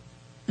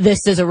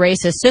this is a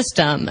racist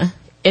system,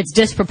 it's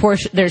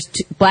disproportionate,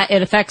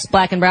 it affects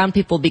black and brown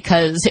people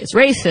because it's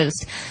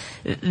racist,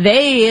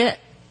 they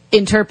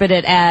interpret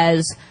it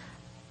as,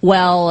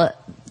 well,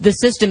 the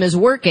system is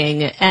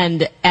working,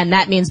 and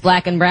that means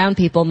black and brown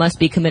people must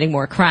be committing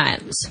more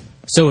crimes.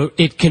 So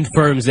it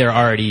confirms their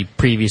already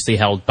previously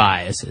held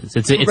biases.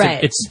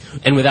 Right.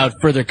 And without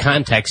further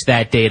context,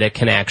 that data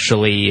can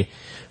actually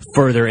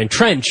further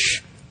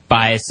entrench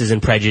biases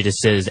and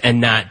prejudices and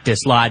not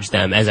dislodge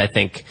them, as I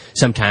think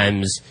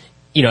sometimes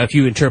if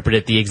you interpret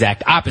it the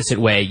exact opposite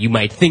way, you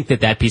might think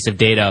that that piece of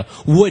data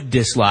would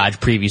dislodge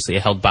previously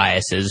held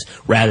biases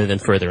rather than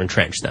further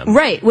entrench them.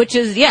 Right, which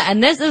is,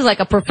 and this is like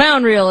a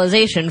profound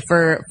realization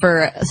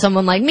for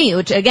someone like me,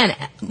 which again,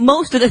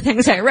 most of the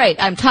things I write,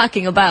 I'm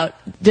talking about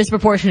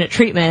disproportionate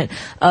treatment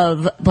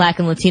of Black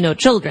and Latino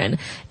children.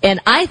 And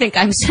I think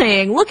I'm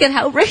saying, look at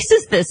how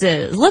racist this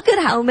is. Look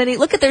at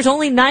there's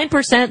only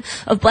 9%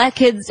 of Black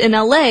kids in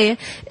LA,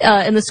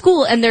 in the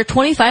school, and they're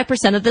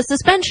 25% of the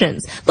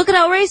suspensions. Look at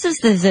how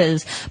racist this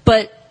is.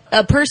 But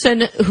a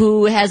person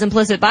who has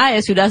implicit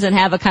bias, who doesn't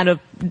have a kind of,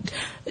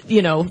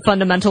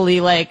 fundamentally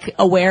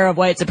aware of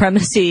white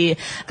supremacy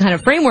kind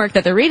of framework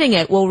that they're reading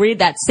it, will read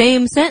that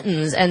same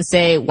sentence and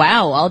say,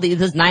 wow,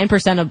 this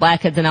 9% of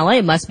Black kids in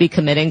LA must be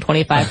committing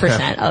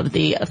 25% of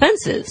the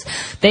offenses.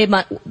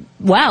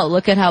 Wow,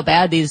 look at how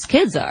bad these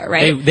kids are,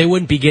 right? They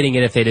wouldn't be getting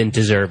it if they didn't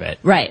deserve it.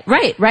 Right.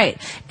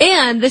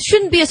 And this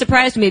shouldn't be a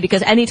surprise to me,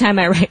 because anytime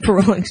I write for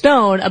Rolling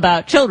Stone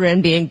about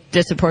children being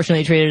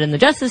disproportionately treated in the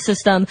justice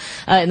system,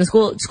 in the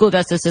school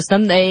justice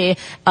system, the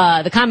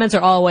comments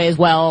are always,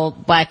 well,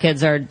 Black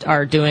kids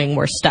are doing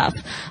worse stuff.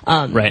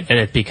 Right, and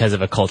it's because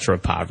of a culture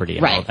of poverty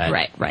and all that.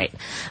 Right.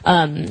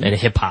 And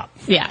hip hop.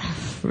 Yeah,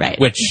 right.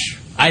 Which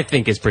I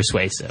think is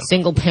persuasive.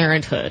 Single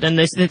parenthood and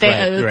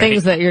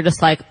things that you're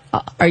just like,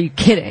 are you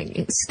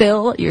kidding?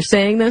 Still, you're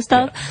saying this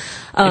stuff?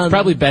 It's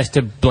probably best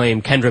to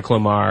blame Kendrick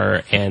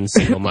Lamar and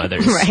single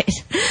mothers. Right.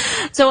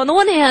 So on the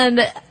one hand,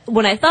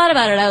 when I thought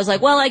about it, I was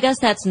like, well, I guess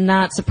that's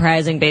not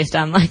surprising based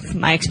on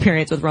my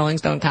experience with Rolling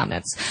Stone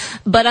comments.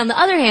 But on the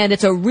other hand,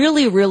 it's a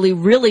really, really,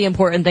 really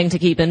important thing to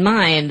keep in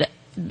mind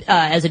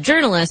as a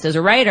journalist, as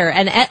a writer,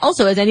 and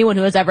also as anyone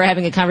who is ever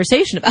having a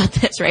conversation about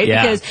this, right?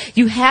 Yeah. Because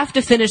you have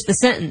to finish the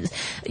sentence.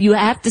 You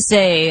have to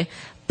say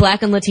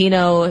Black and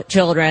Latino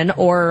children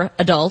or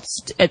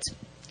adults. It's,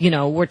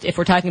 if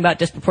we're talking about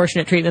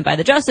disproportionate treatment by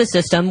the justice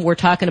system, we're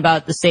talking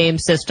about the same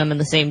system and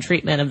the same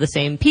treatment of the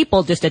same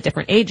people, just at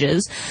different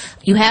ages.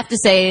 You have to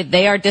say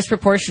they are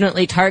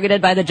disproportionately targeted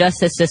by the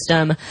justice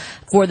system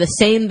for the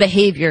same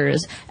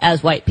behaviors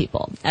as white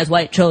people, as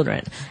white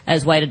children,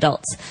 as white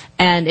adults.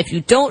 And if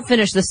you don't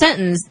finish the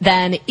sentence,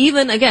 then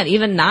even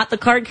not the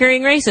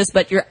card-carrying racist,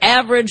 but your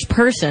average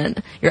person,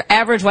 your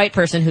average white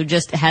person who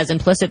just has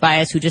implicit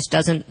bias, who just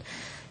doesn't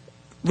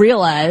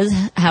realize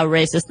how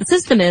racist the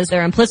system is,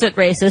 their implicit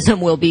racism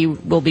will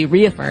be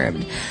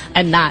reaffirmed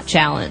and not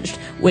challenged,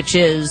 which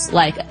is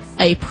like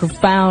a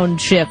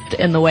profound shift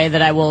in the way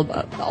that I will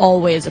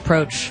always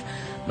approach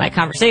my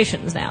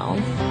conversations now.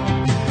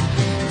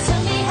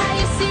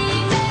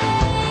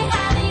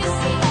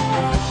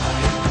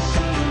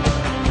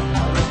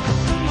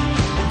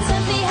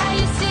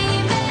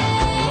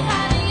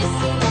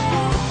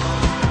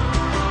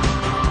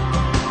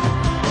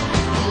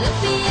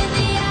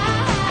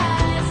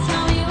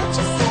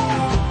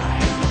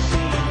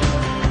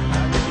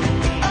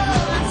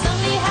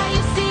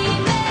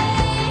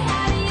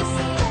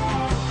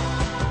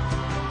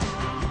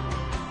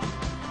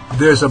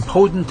 There's a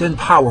potent and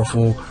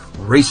powerful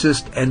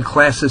racist and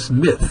classist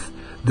myth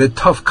that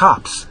tough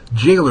cops,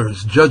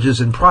 jailers, judges,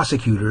 and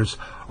prosecutors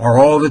are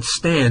all that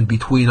stand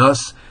between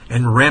us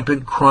and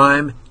rampant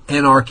crime,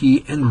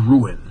 anarchy, and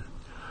ruin.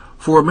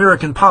 For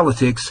American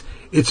politics,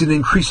 it's an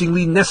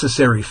increasingly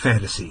necessary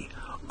fantasy,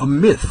 a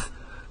myth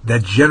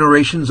that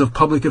generations of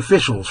public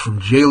officials, from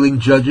jailing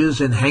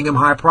judges and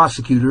hang-em-high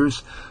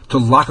prosecutors to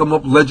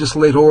lock-em-up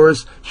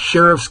legislators,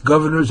 sheriffs,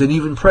 governors, and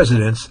even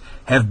presidents,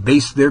 have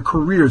based their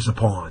careers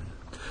upon.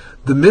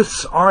 The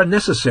myths are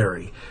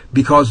necessary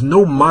because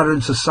no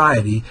modern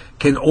society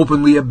can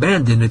openly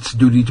abandon its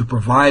duty to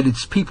provide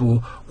its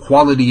people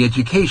quality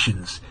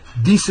educations,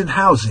 decent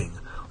housing,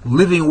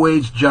 living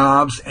wage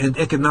jobs, and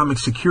economic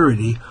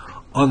security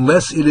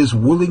unless it is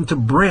willing to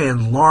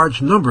brand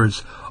large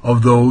numbers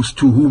of those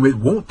to whom it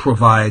won't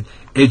provide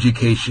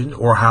education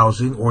or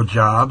housing or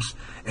jobs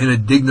and a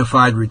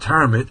dignified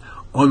retirement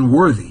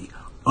unworthy,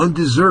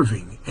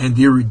 undeserving, and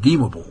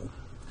irredeemable.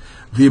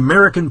 The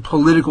American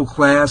political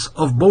class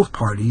of both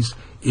parties,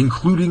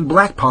 including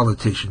black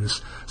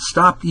politicians,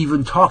 stopped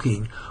even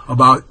talking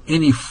about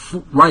any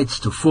rights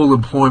to full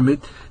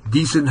employment,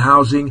 decent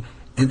housing,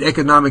 and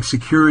economic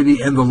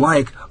security and the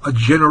like a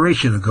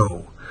generation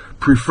ago,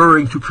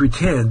 preferring to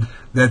pretend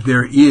that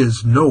there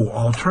is no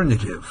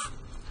alternative.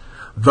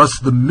 Thus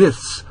the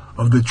myths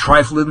of the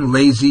trifling,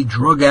 lazy,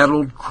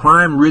 drug-addled,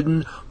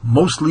 crime-ridden,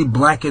 mostly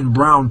black and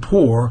brown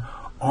poor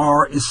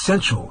are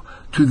essential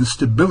to the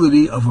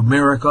stability of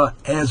America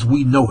as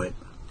we know it.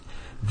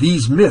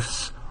 These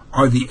myths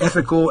are the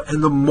ethical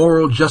and the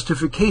moral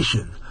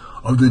justification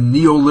of the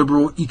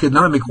neoliberal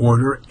economic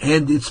order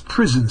and its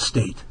prison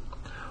state.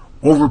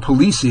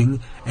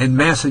 Over-policing and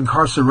mass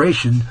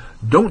incarceration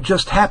don't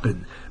just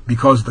happen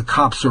because the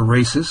cops are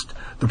racist,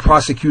 the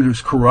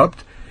prosecutors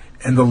corrupt,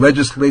 and the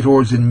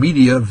legislators and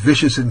media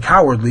vicious and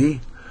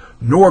cowardly,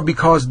 nor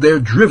because they're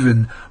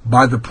driven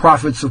by the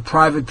profits of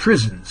private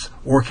prisons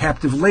or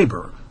captive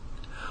labor.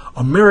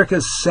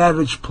 America's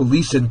savage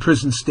police and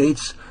prison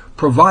states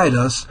provide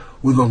us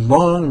with a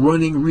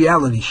long-running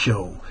reality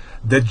show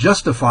that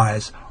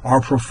justifies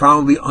our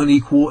profoundly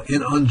unequal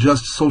and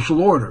unjust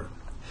social order.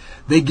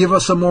 They give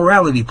us a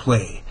morality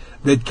play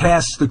that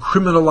casts the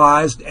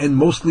criminalized and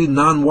mostly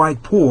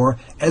non-white poor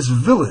as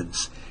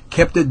villains,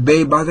 kept at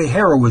bay by the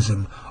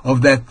heroism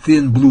of that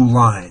thin blue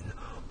line,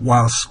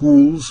 while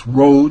schools,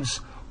 roads,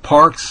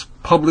 parks,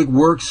 public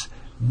works,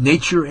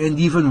 nature, and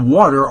even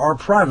water are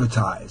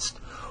privatized,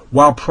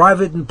 while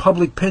private and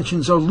public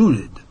pensions are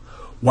looted,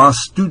 while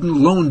student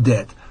loan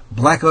debt,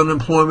 black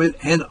unemployment,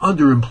 and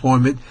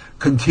underemployment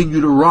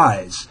continue to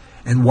rise,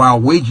 and while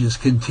wages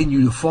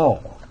continue to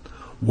fall,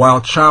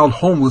 while child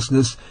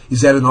homelessness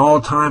is at an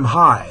all-time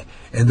high,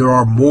 and there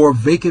are more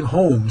vacant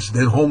homes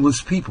than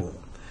homeless people,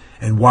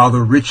 and while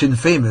the rich and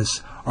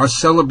famous are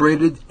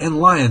celebrated and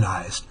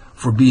lionized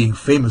for being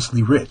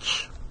famously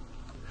rich.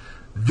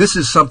 This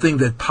is something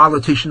that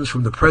politicians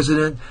from the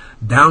president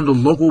down to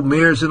local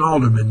mayors and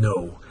aldermen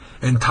know,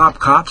 and top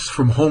cops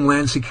from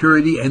Homeland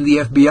Security and the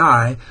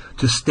FBI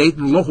to state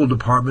and local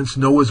departments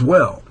know as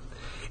well.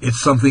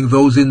 It's something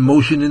those in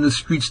motion in the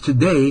streets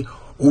today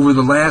over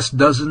the last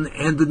dozen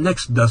and the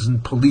next dozen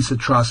police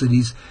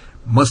atrocities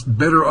must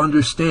better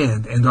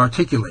understand and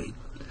articulate.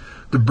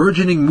 The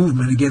burgeoning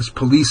movement against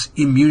police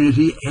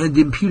immunity and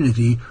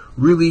impunity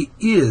really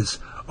is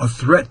a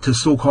threat to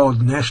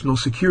so-called national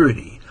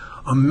security,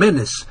 a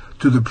menace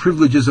to the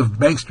privileges of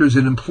banksters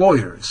and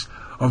employers,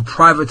 of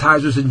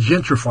privatizers and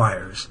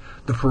gentrifiers,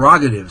 the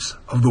prerogatives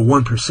of the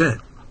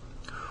 1%.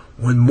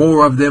 When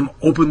more of them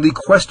openly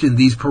question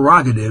these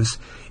prerogatives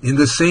in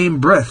the same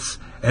breaths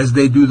as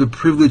they do the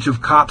privilege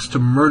of cops to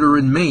murder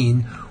and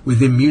maim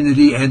with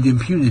immunity and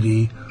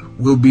impunity,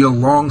 we'll be a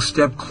long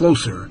step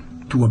closer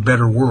to a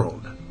better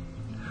world.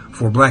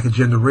 For Black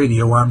Agenda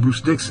Radio, I'm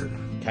Bruce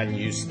Dixon. Can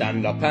you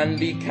stand up and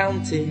be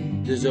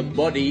counted as a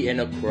body in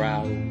a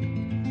crowd?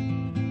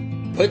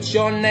 Put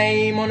your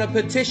name on a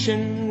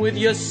petition with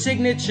your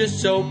signature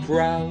so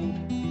proud.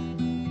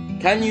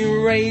 Can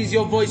you raise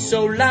your voice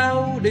so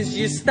loud as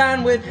you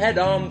stand with head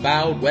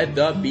unbowed,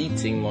 weather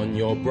beating on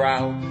your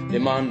brow,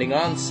 demanding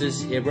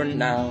answers here and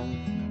now?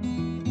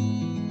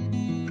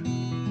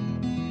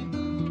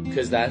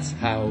 'Cause that's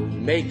how you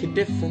make a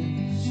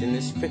difference in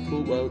this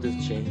fickle world of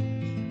change.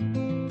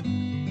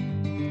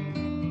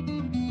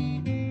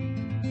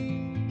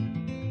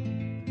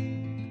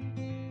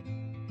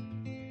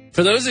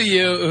 For those of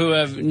you who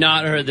have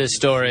not heard this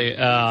story,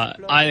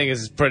 I think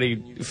it's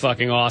pretty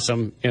fucking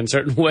awesome in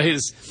certain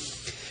ways.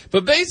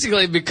 But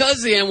basically,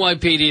 because the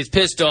NYPD is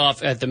pissed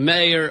off at the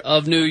mayor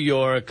of New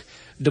York,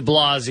 de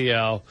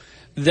Blasio,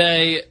 and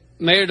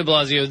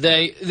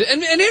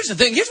here's the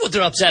thing, here's what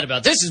they're upset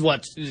about. This is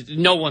what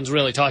no one's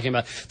really talking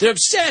about. They're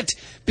upset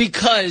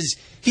because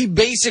he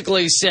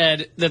basically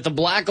said that the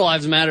Black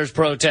Lives Matter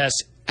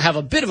protests have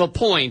a bit of a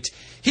point.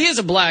 He has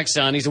a black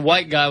son. He's a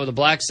white guy with a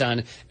black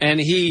son,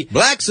 and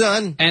black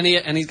son, and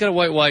he's got a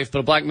white wife, but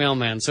a black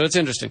mailman. So it's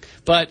interesting.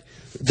 But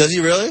does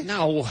he really?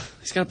 No,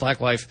 he's got a black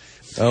wife.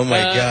 Oh my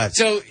God!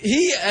 So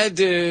he had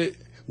to.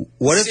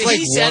 What if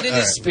he said in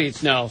his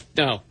speech? No.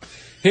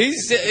 He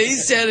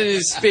said in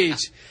his speech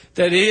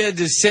that he had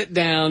to sit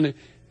down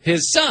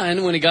his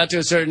son when he got to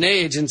a certain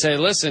age and say,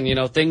 "Listen,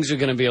 things are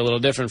going to be a little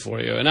different for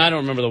you." And I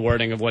don't remember the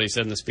wording of what he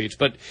said in the speech,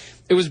 but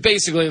it was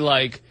basically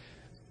like,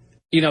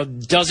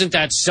 doesn't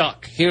that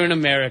suck? Here in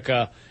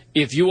America,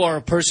 if you are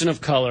a person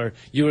of color,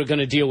 you are going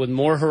to deal with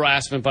more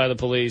harassment by the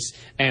police,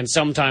 and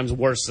sometimes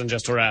worse than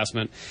just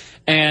harassment.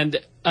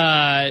 And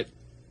that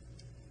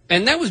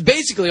was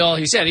basically all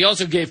he said. He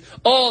also gave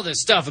all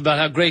this stuff about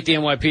how great the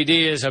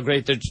NYPD is, how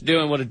great they're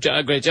doing, what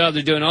a great job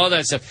they're doing, all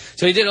that stuff.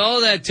 So he did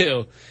all that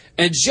too.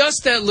 And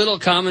just that little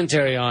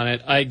commentary on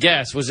it, I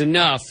guess, was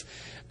enough.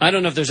 I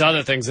don't know if there's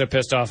other things they're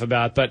pissed off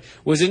about, but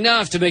was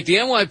enough to make the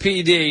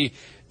NYPD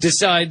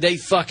decide they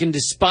fucking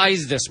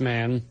despise this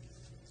man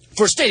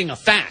for stating a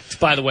fact,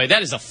 by the way.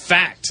 That is a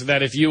fact,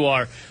 that if you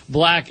are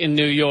black in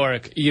New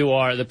York, you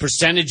are the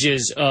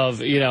percentages of,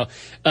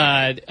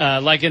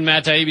 like in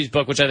Matt Taibbi's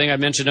book, which I think I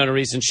mentioned on a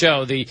recent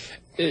show,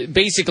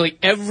 basically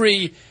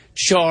every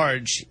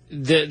charge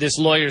this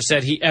lawyer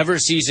said he ever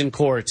sees in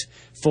court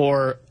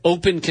for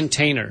open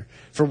container,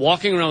 for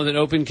walking around with an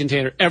open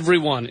container,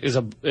 everyone is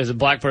a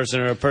black person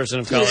or a person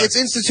of color. It's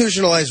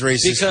institutionalized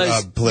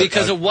racism.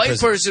 Because a white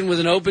person with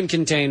an open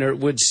container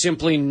would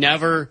simply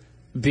never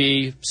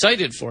be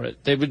cited for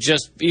it. They would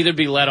just either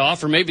be let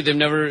off, or maybe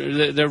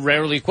they're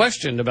rarely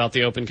questioned about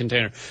the open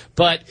container.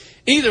 But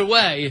either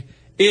way,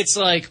 it's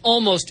like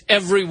almost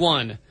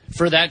everyone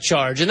for that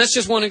charge. And that's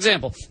just one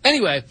example.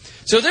 Anyway,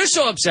 so they're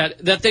so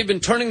upset that they've been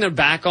turning their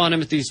back on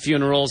him at these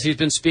funerals. He's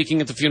been speaking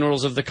at the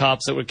funerals of the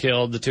cops that were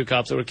killed, the 2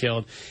 cops that were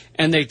killed.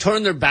 And they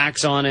turned their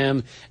backs on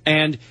him.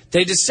 And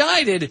they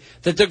decided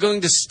that they're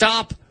going to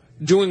stop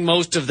doing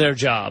most of their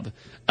job,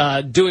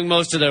 doing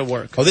most of their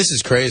work. Oh, this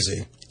is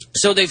crazy.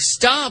 So they've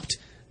stopped.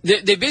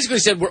 They basically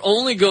said, we're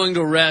only going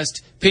to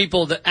arrest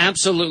people that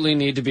absolutely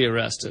need to be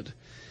arrested.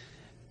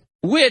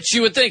 Which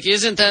you would think,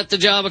 isn't that the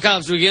job of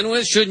cops to begin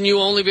with? Shouldn't you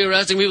only be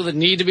arresting people that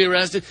need to be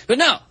arrested? But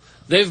no.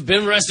 they've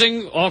been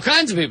arresting all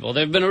kinds of people.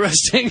 They've been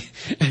arresting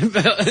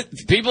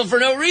people for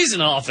no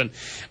reason often.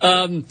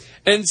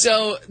 And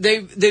so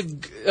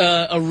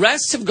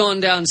arrests have gone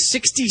down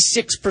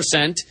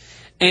 66%,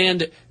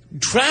 and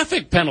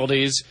traffic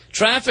penalties,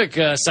 traffic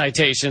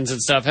citations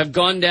and stuff have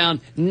gone down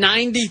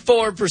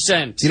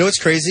 94%. You know what's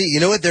crazy? You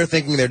know what they're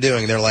thinking they're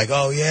doing? They're like,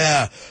 oh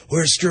yeah,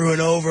 we're screwing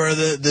over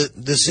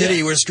the city,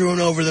 Yeah. we're screwing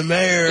over the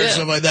mayor and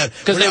stuff like that.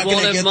 Because We're they not won't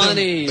gonna have get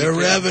money. their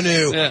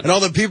revenue. Yeah. And all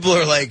the people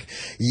are like,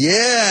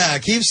 yeah,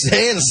 keep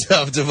saying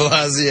stuff to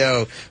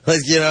Blasio.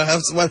 Like, you know,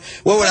 have some, what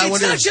would I It's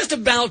wonder? not just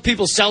about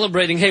people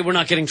celebrating, hey, we're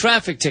not getting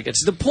traffic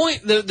tickets. The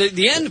point,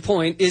 the end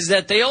point is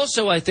that they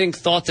also, I think,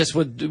 thought this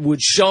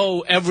would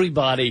show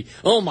everybody,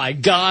 oh my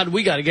God,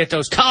 we got to get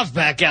those cops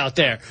back out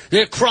there.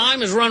 The crime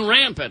has run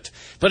rampant.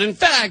 But in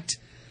fact,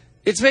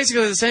 it's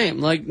basically the same.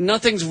 Like,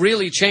 nothing's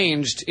really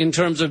changed in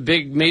terms of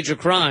big major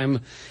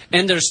crime.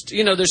 And they're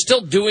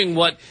still doing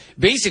what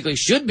basically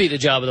should be the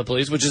job of the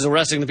police, which is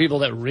arresting the people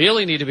that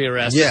really need to be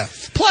arrested. Yeah.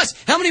 Plus,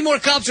 how many more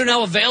cops are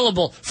now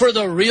available for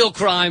the real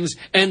crimes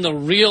and the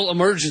real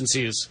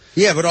emergencies?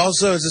 Yeah, but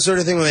also it's the sort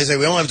of thing when they say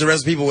we don't have to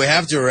arrest people we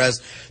have to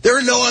arrest. There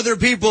are no other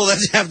people that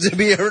have to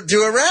be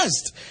to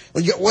arrest.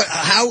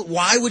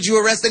 Why would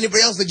you arrest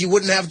anybody else that you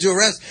wouldn't have to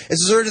arrest?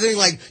 It's the sort of thing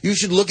like you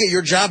should look at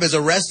your job as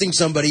arresting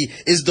somebody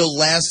is the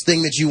last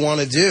thing that you want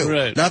to do,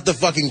 Right. not the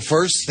fucking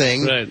first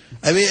thing. Right.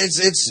 I mean,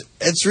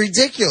 it's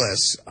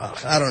ridiculous.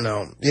 I don't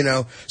know, you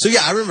know. So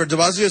yeah, I remember de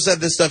Blasio said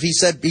this stuff.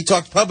 He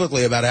talked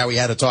publicly about how he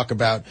had to talk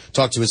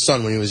to his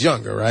son when he was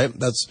younger, right?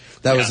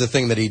 That was the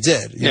thing that he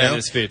did. You know?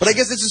 his speech. But I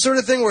guess it's the sort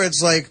of thing where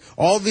it's like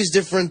all these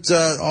different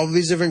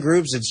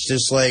groups. It's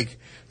just like,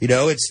 you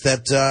know, it's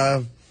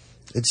that.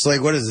 It's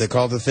like, what is it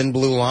called? The thin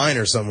blue line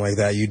or something like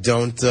that. You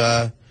don't,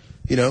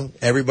 you know,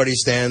 everybody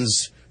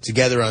stands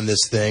together on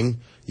this thing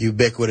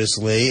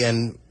ubiquitously,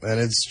 and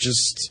it's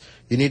just,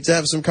 you need to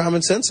have some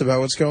common sense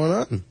about what's going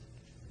on.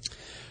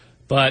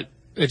 But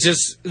it's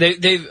just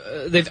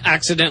they've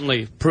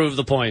accidentally proved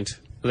the point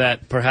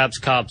that perhaps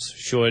cops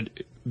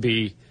should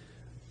be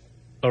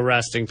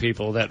arresting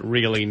people that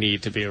really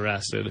need to be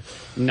arrested,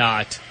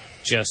 not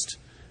just,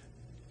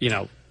 you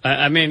know.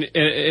 I mean,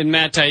 in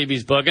Matt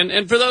Taibbi's book,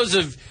 and for those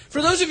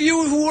of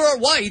you who are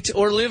white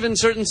or live in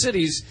certain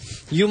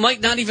cities, you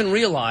might not even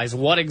realize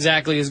what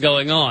exactly is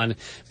going on.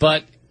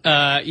 But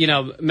you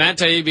know, Matt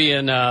Taibbi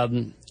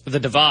in The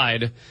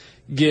Divide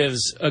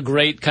gives a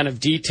great kind of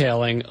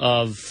detailing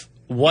of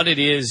what it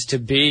is to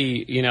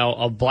be, you know,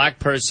 a black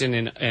person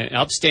and an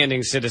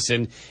upstanding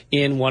citizen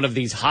in one of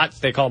these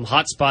they call them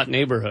hotspot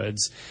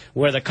neighborhoods,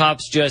 where the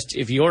cops just,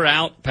 if you're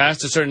out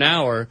past a certain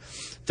hour,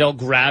 they'll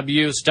grab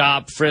you,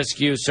 stop, frisk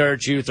you,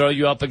 search you, throw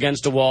you up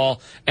against a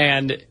wall.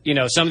 And, you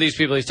know, some of these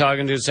people he's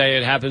talking to say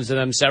it happens to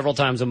them several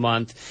times a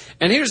month.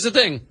 And here's the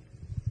thing.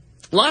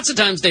 Lots of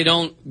times they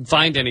don't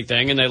find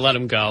anything and they let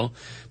them go.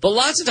 But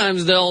lots of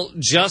times they'll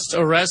just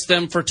arrest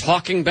them for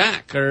talking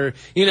back. Or,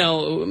 you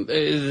know,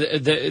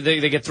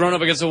 they get thrown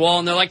up against a wall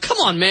and they're like, come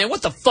on, man,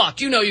 what the fuck?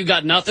 You know you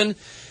got nothing.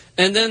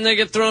 And then they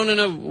get thrown in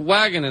a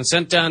wagon and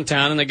sent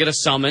downtown and they get a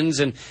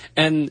summons.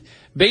 And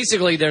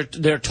basically,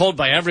 they're told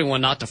by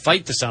everyone not to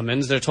fight the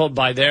summons. They're told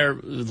by their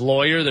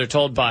lawyer. They're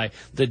told by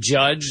the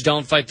judge,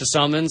 don't fight the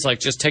summons. Like,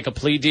 just take a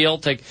plea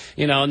deal.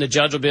 And the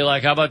judge will be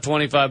like, how about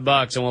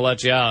 $25 and we'll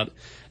let you out.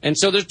 And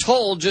so they're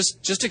told,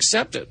 just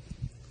accept it.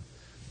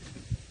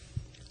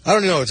 I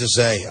don't know what to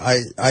say.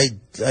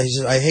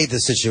 I hate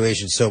this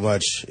situation so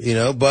much, you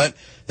know. But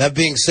that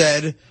being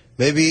said,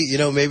 maybe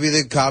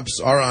the cops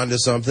are onto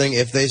something.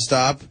 If they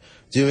stop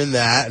doing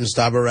that and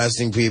stop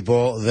arresting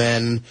people,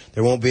 then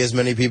there won't be as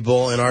many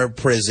people in our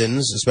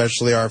prisons,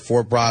 especially our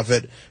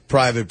for-profit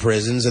private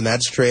prisons, and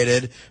that's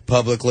traded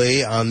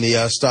publicly on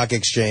the stock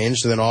exchange.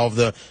 So then all of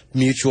the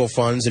mutual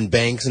funds and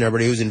banks and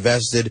everybody who's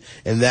invested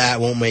in that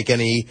won't make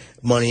any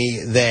money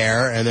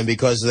there. And then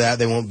because of that,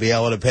 they won't be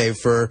able to pay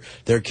for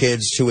their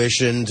kids'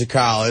 tuition to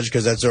college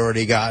because that's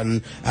already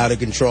gotten out of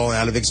control and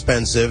out of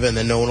expensive. And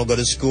then no one will go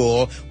to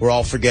school. We'll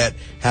all forget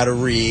how to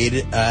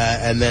read.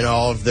 And then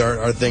all of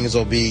our things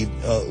will be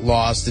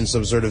lost in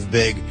some sort of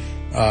big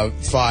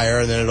fire.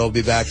 And then it'll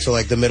be back to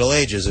like the Middle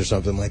Ages or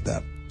something like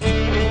that.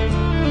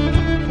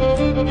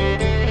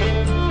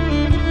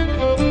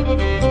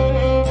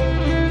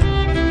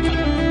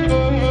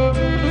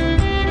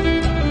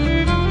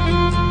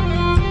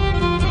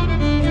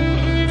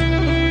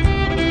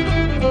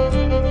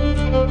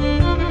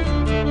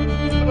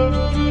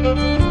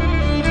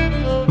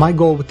 My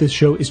goal with this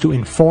show is to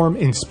inform,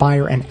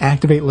 inspire, and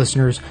activate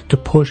listeners to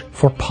push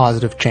for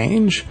positive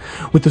change.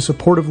 With the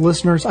support of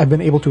listeners, I've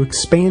been able to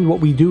expand what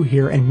we do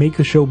here and make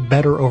the show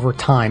better over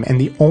time.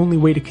 And the only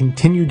way to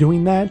continue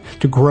doing that,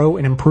 to grow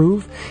and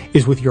improve,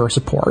 is with your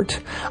support.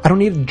 I don't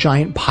need a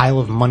giant pile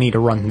of money to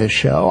run this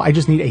show. I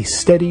just need a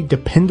steady,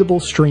 dependable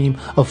stream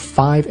of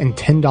 $5 and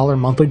 $10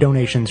 monthly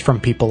donations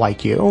from people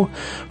like you.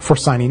 For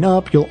signing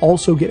up, you'll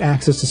also get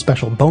access to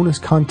special bonus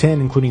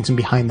content, including some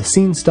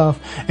behind-the-scenes stuff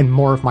and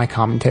more of my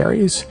commentary.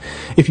 commentaries.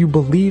 If you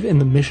believe in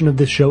the mission of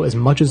this show as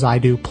much as I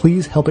do,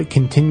 please help it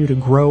continue to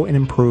grow and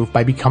improve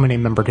by becoming a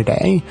member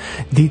today.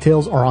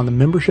 Details are on the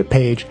membership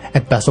page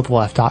at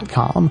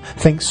bestoftheleft.com.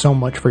 Thanks so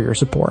much for your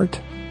support.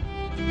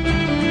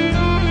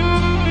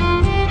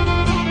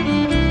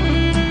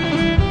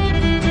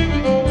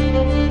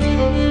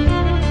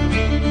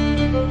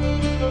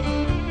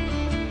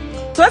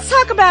 So let's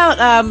talk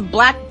about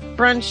Black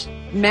Brunch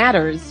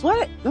Matters.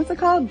 What's it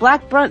called?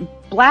 Black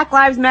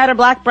Lives Matter,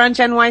 Black Brunch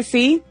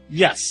NYC?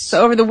 Yes.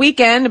 So over the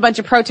weekend, a bunch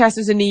of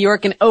protesters in New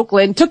York and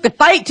Oakland took the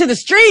fight to the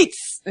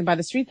streets. And by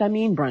the streets, I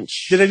mean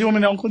brunch. Did they do them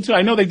in Oakland too?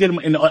 I know they did them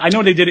I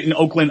know they did it in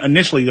Oakland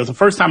initially. The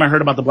first time I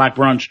heard about the Black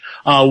Brunch,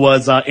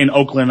 was, in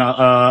Oakland,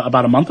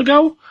 about a month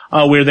ago,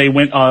 where they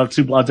went,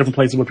 to, different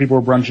places where people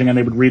were brunching and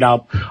they would read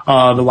out,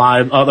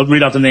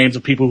 read out the names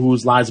of people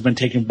whose lives have been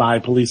taken by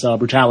police,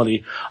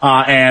 brutality.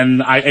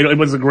 It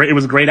was a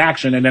great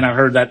action. And then I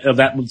heard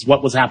that was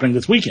what was happening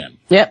this weekend.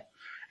 Yep.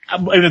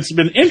 And it's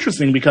been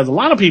interesting because a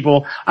lot of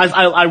people,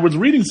 I was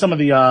reading some of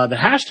the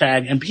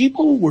hashtag and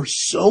people were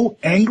so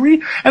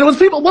angry. And it was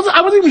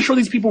I wasn't even sure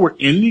these people were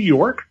in New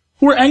York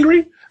who were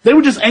angry. They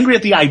were just angry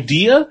at the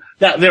idea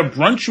that their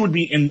brunch would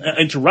be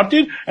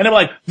interrupted. And they were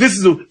like, this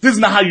is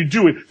not how you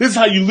do it. This is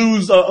how you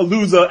lose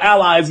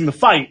allies in the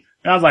fight.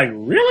 And I was like,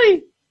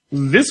 really?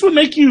 This would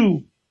make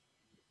you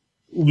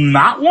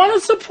not want to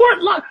support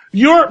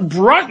your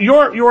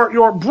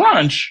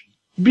brunch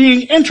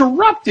being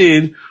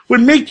interrupted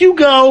would make you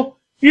go,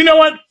 you know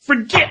what?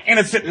 Forget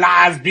innocent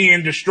lives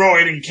being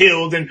destroyed and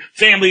killed and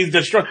families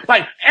destroyed.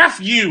 Like,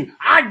 F you.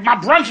 My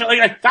brunch, you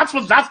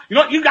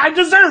know what? You guys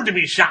deserve to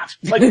be shot.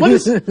 Like, what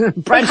is,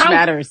 brunch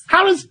matters.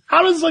 How does,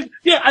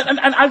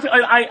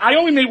 I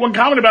only made one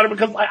comment about it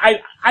because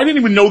I didn't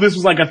even know this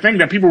was like a thing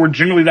that people were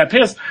genuinely that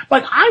pissed.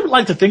 Like, I would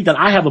like to think that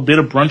I have a bit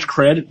of brunch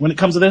cred when it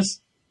comes to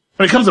this.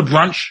 When it comes to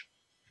brunch.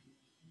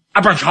 I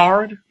brunch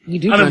hard. You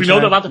do. I don't know if you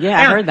know about that. Yeah,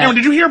 I heard that. Aaron,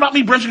 did you hear about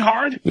me brunching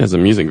hard? There's a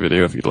music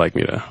video if you'd like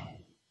me to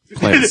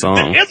play the song.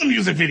 There is a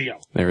music video.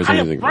 There is a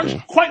music video. I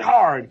have brunched quite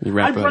hard. You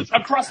rap I brunched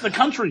across the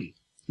country.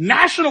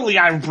 Nationally,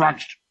 I've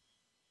brunched.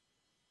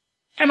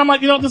 And I'm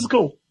like, you know, this is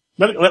cool.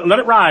 Let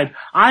it ride.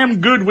 I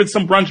am good with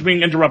some brunch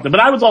being interrupted, but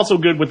I was also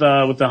good with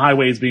the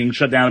highways being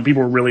shut down and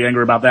people were really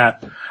angry about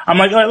that. I'm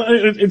like,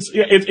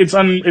 it's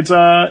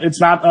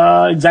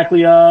not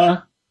exactly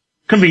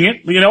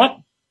convenient. But you know what?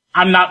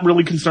 I'm not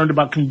really concerned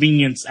about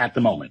convenience at the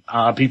moment.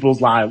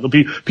 People's lives,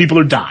 people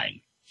are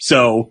dying.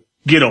 So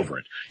get over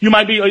it. It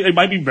might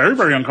be very,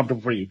 very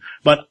uncomfortable for you,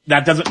 but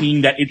that doesn't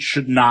mean that it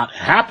should not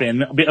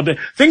happen.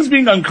 Things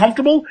being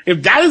uncomfortable,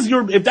 if that is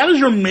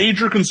your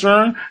major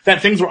concern,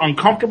 that things were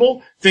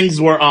uncomfortable,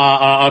 things were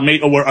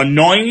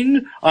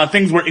annoying,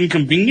 things were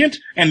inconvenient,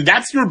 and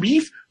that's your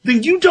beef,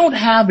 then you don't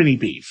have any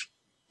beef.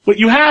 But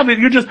you have it,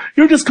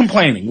 you're just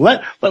complaining.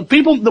 Let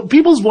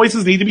people's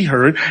voices need to be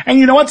heard. And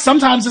you know what?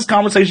 Sometimes this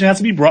conversation has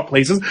to be brought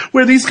places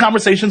where these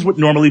conversations would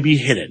normally be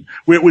hidden.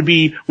 Where it would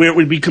be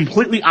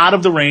completely out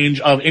of the range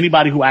of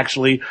anybody who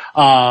actually,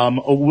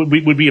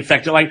 would be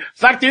affected. Like,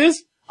 fact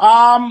is,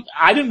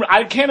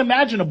 I can't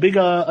imagine a big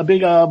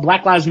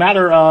Black Lives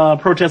Matter,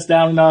 protest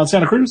down in,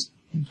 Santa Cruz.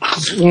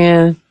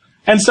 Yeah.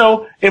 And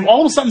so, if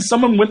all of a sudden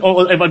someone went,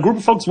 or if a group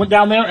of folks went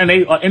down there and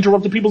they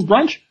interrupted people's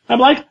brunch, I'm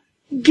like,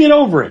 get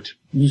over it.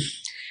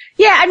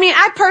 Yeah, I mean,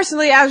 I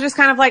was just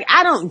kind of like,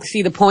 I don't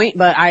see the point,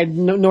 but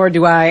nor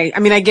do I. I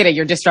mean, I get it.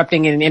 You're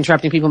disrupting and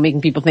interrupting people,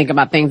 making people think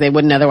about things they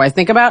wouldn't otherwise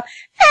think about.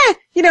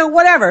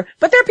 Whatever.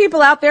 But there are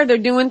people out there, they're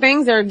doing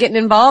things, they're getting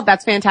involved.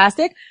 That's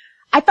fantastic.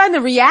 I find the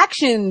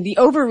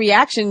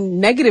overreaction,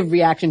 negative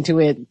reaction to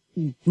it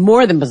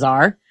more than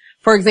bizarre.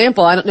 For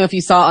example, I don't know if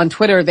you saw on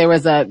Twitter, there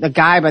was a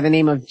guy by the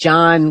name of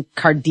John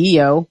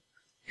Cardillo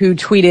who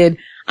tweeted,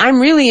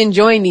 I'm really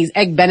enjoying these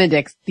eggs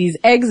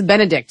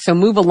Benedict, so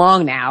move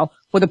along now,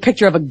 with a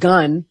picture of a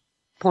gun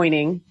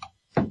pointing.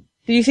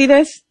 Do you see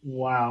this?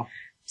 Wow.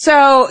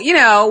 So,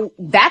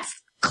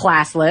 that's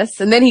classless.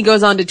 And then he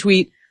goes on to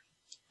tweet,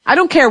 I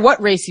don't care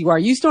what race you are.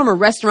 You storm a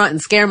restaurant and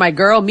scare my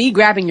girl. Me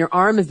grabbing your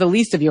arm is the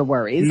least of your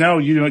worries. No,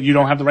 you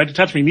don't have the right to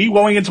touch me. Me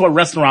going into a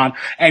restaurant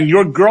and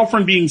your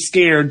girlfriend being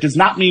scared does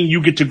not mean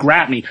you get to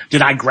grab me.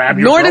 Did I grab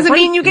your girlfriend? Nor does it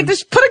mean you get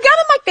to put a gun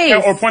in my face.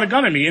 Or point a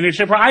gun at me. And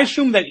I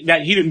assume that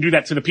he didn't do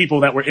that to the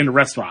people that were in the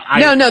restaurant.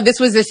 No, this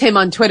was just him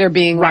on Twitter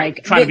being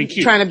trying to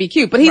be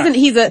cute. But he's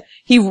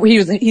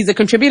a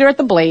contributor at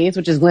The Blaze,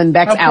 which is Glenn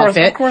Beck's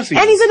outfit. Of course he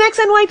is. And he's an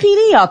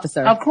ex-NYPD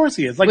officer. Of course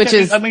he is.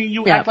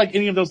 You act like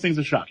any of those things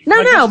are shocking.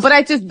 No, but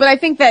I think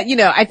that,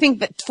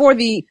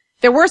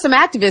 there were some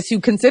activists who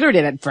considered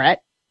it a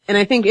threat. And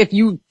I think if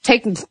you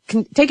take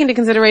into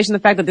consideration the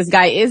fact that this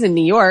guy is in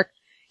New York,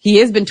 he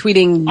has been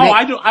tweeting.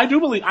 I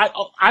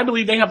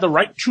believe they have the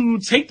right to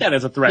take that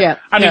as a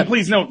threat. Yeah.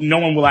 Please note, no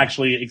one will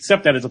actually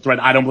accept that as a threat.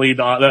 I don't believe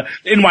the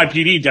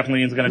NYPD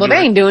definitely isn't going to do it. Well,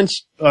 they ain't doing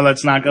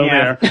let's not go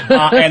there.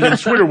 And then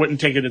Twitter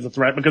wouldn't take it as a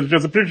threat because it's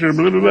just a picture,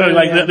 blah, blah,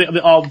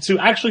 blah. To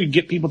actually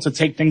get people to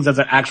take things as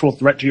an actual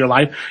threat to your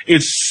life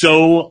is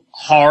so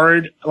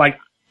hard. Like,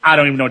 I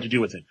don't even know what to do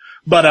with it.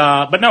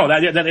 But no,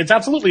 that it's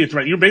absolutely a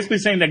threat. You're basically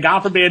saying that,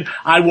 God forbid,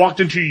 I walked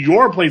into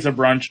your place of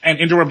brunch and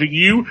interrupted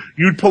you,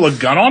 you'd pull a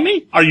gun on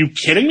me? Are you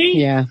kidding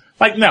me? Yeah.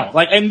 Like, no.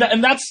 Like, and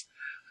that's,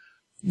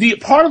 the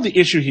part of the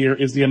issue here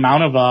is the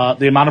amount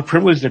of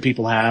privilege that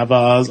people have.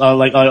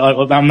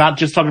 I'm not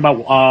just talking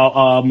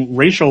about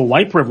racial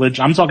white privilege.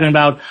 I'm talking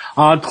about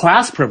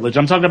class privilege.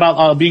 I'm talking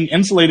about being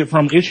insulated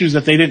from issues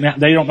that they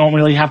don't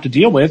normally have to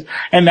deal with.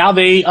 And now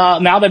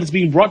now that it's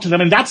being brought to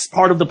them, and that's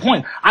part of the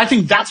point. I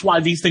think that's why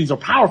these things are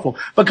powerful,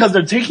 because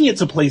they're taking it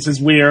to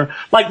places where,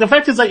 like, the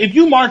fact is, like, if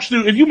you march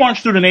through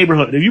the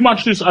neighborhood, if you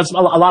march through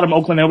a lot of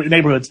Oakland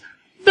neighborhoods,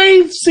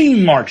 they've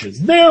seen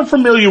marches. They're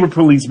familiar with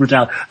police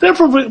brutality. They're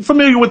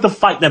familiar with the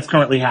fight that's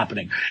currently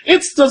happening.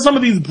 It's some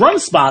of these brunch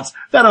spots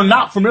that are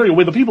not familiar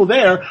with. The people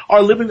there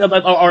are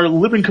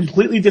living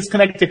completely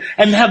disconnected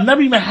and have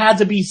never even had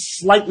to be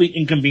slightly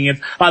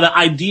inconvenienced by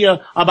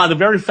the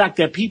very fact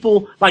that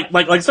people, like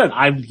I said,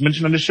 I've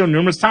mentioned on this show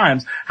numerous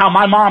times how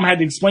my mom had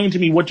to explain to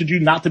me what to do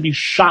not to be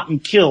shot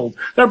and killed.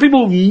 There are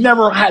people who've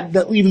never had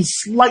to even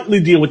slightly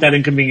deal with that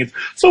inconvenience.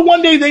 So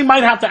one day they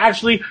might have to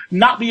actually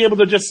not be able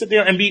to just sit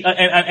there and be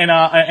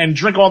and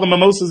drink all the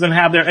mimosas and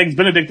have their eggs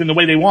Benedict in the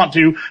way they want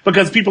to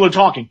because people are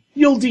talking.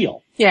 You'll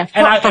deal. Yeah, for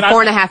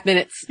 4.5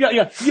 minutes.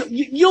 Yeah.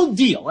 You'll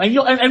deal,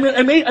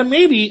 and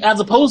maybe as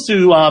opposed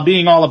to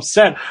being all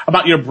upset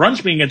about your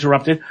brunch being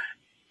interrupted,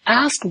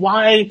 ask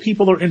why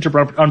people are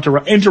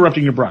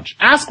interrupting your brunch.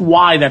 Ask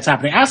why that's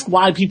happening. Ask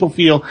why people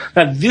feel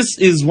that this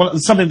is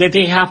something that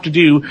they have to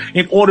do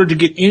in order to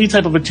get any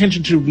type of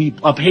attention to be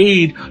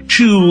paid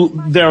to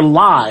their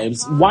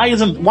lives. Why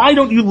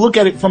don't you look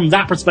at it from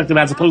that perspective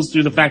as opposed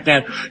to the fact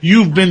that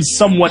you've been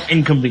somewhat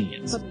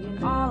inconvenienced?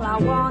 All I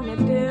wanna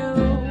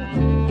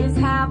do is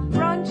have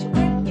brunch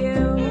with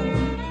you.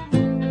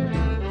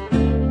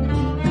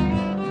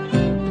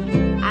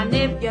 And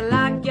if you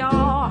like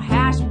your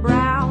hash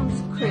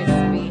browns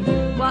crispy,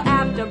 well,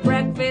 after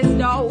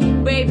breakfast, oh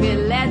baby,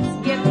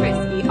 let's get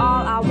frisky.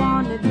 All I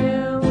wanna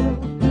do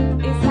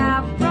is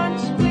have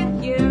brunch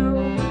with you.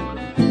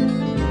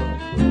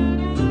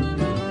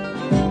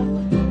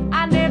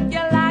 And if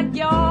you like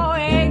your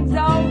eggs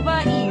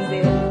over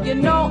easy, you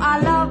know I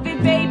love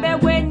it, baby,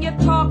 when you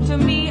talk to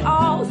me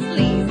all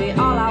sleazy.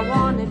 All I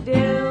wanna do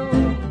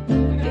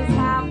is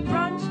have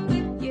brunch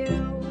with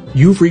you.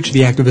 You've reached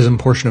the activism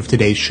portion of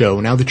today's show.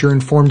 Now that you're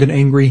informed and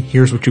angry,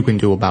 here's what you can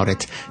do about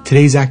it.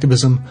 Today's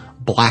activism: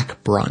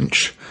 Black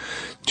Brunch.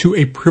 To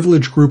a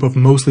privileged group of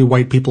mostly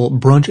white people,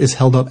 brunch is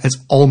held up as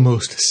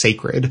almost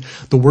sacred.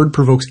 The word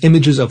provokes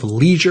images of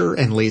leisure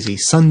and lazy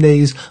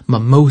Sundays,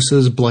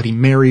 mimosas, Bloody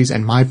Marys,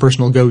 and my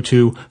personal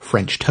go-to,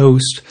 French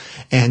toast.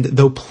 And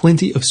though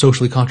plenty of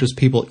socially conscious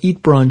people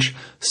eat brunch,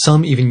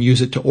 some even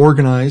use it to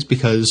organize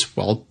because,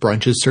 well,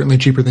 brunch is certainly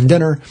cheaper than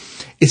dinner.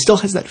 It still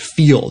has that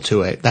feel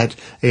to it, that,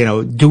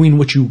 doing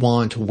what you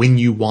want when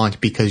you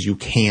want because you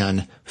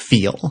can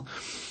feel.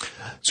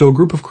 So a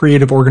group of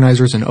creative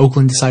organizers in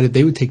Oakland decided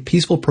they would take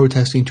peaceful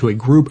protesting to a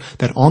group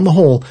that, on the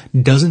whole,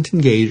 doesn't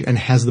engage and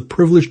has the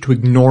privilege to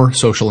ignore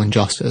social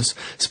injustice,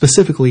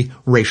 specifically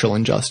racial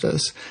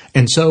injustice.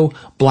 And so,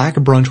 Black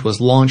Brunch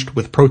was launched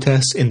with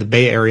protests in the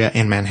Bay Area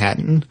and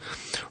Manhattan.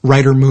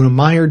 Writer Muna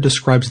Meyer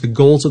describes the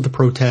goals of the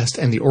protest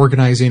and the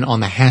organizing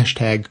on the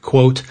hashtag,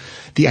 quote,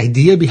 "The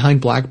idea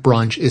behind Black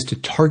Brunch is to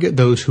target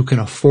those who can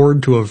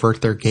afford to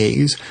avert their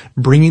gaze,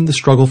 bringing the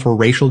struggle for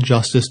racial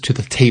justice to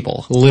the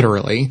table,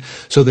 literally,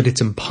 so that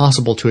it's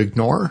impossible to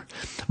ignore.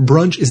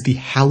 Brunch is the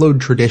hallowed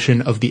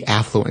tradition of the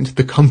affluent,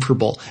 the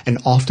comfortable, and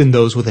often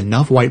those with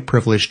enough white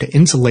privilege to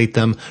insulate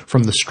them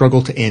from the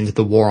struggle to end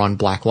the war on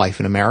black life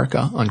in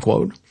America,"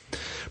 unquote.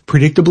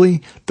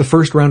 Predictably, the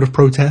first round of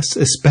protests,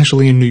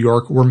 especially in New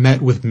York, were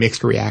met with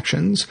mixed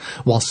reactions.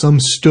 While some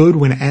stood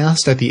when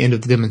asked at the end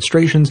of the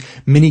demonstrations,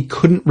 many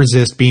couldn't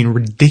resist being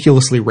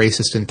ridiculously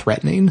racist and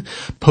threatening.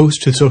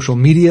 Posts to social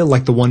media,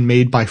 like the one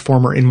made by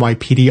former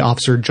NYPD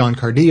officer John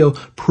Cardillo,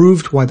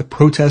 proved why the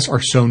protests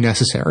are so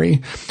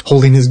necessary.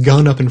 Holding his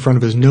gun up in front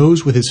of his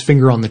nose with his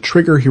finger on the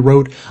trigger, he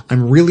wrote,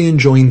 "I'm really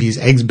enjoying these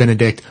eggs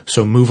Benedict,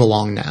 so move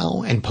along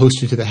now," and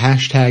posted to the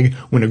hashtag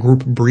when a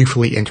group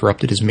briefly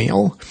interrupted his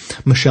meal.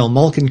 Michelle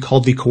Malkin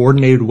called the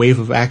coordinated wave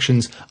of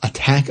actions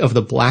Attack of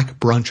the Black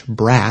Brunch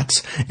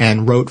Brats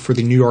and wrote for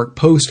the New York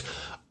Post,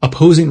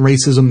 "Opposing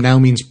racism now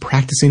means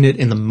practicing it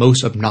in the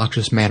most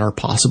obnoxious manner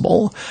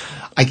possible."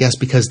 I guess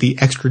because the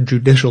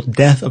extrajudicial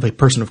death of a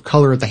person of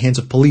color at the hands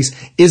of police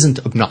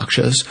isn't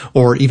obnoxious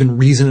or even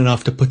reason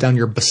enough to put down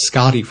your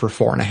biscotti for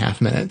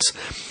 4.5 minutes.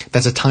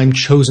 That's a time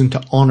chosen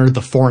to honor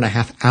the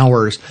 4.5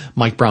 hours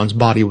Mike Brown's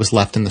body was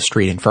left in the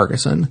street in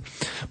Ferguson.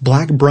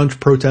 Black Brunch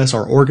protests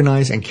are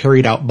organized and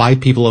carried out by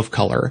people of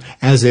color,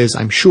 as is,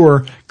 I'm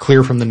sure,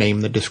 clear from the name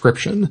and the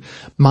description.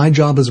 My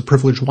job as a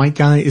privileged white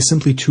guy is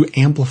simply to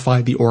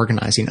amplify the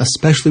organizing,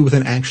 especially with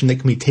an action that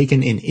can be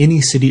taken in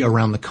any city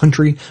around the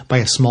country by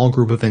a small group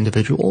group of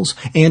individuals,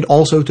 and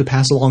also to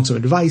pass along some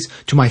advice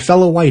to my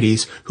fellow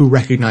whiteys who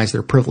recognize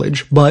their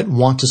privilege, but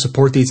want to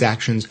support these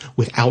actions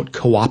without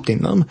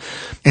co-opting them.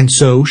 And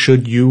so,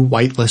 should you,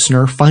 white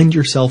listener, find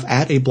yourself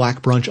at a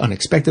black brunch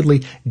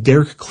unexpectedly,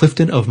 Derek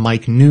Clifton of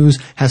Mike News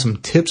has some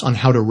tips on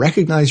how to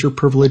recognize your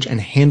privilege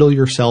and handle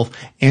yourself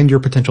and your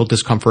potential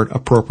discomfort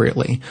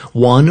appropriately.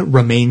 1,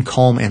 remain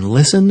calm and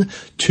listen.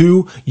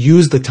 2,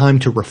 use the time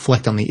to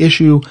reflect on the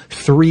issue.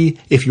 3,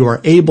 if you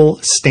are able,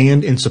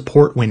 stand in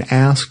support when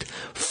asked.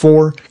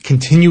 4,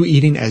 continue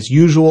eating as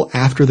usual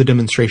after the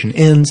demonstration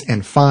ends.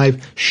 And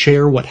 5,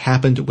 share what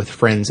happened with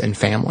friends and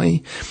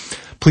family.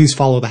 Please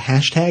follow the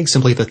hashtag,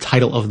 simply the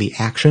title of the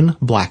action,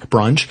 Black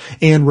Brunch,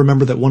 and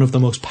remember that one of the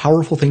most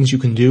powerful things you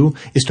can do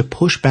is to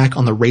push back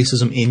on the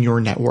racism in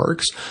your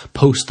networks.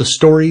 Post the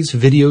stories,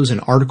 videos,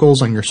 and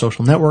articles on your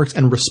social networks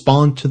and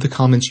respond to the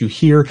comments you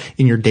hear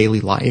in your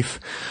daily life.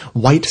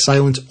 White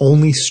silence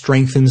only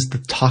strengthens the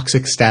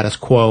toxic status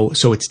quo,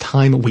 so it's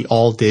time we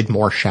all did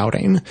more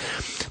shouting.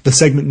 The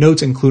segment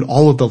notes include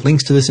all of the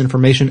links to this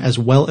information as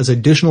well as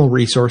additional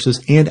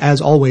resources, and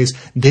as always,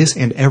 this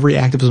and every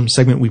activism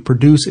segment we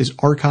produce is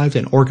archived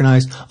and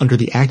organized under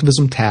the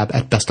activism tab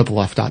at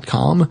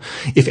bestoftheleft.com.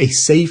 If a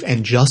safe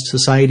and just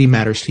society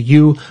matters to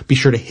you, be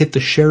sure to hit the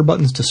share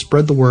buttons to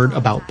spread the word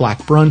about Black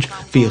Brunch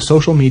via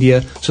social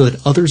media so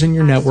that others in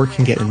your network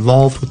can get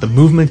involved with the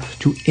movement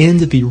to end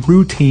the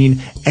routine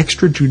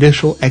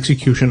extrajudicial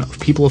execution of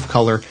people of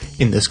color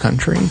in this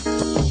country.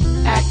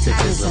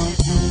 Activism.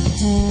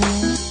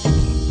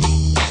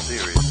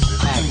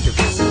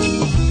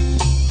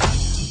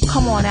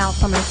 Come on out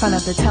from in front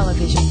of the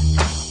television.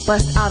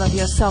 Bust out of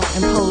your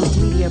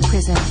self-imposed media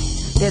prison.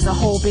 There's a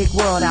whole big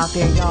world out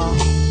there, y'all.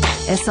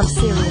 And some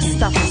serious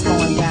stuff is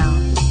going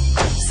down.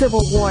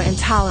 Civil war,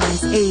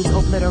 intolerance, AIDS,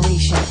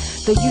 obliteration.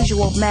 The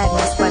usual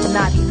madness, but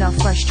not enough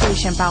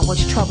frustration about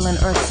what's troubling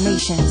Earth's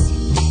nations.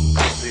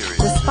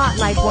 The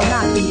spotlight will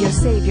not be your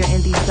savior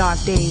in these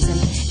dark days,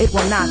 and it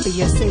will not be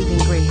your saving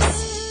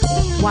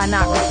grace. Why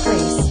not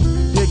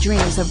replace your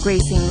dreams of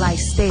gracing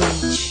life's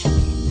stage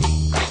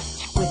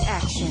with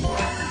action?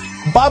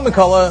 Bob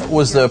McCullough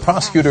was the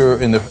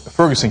prosecutor in the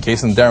Ferguson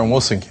case, in the Darren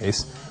Wilson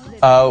case,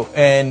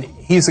 and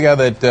he's the guy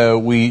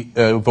that we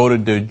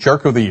voted the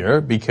Jerk of the Year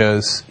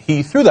because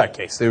he threw that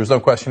case. There was no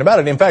question about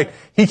it. In fact,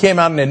 he came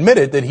out and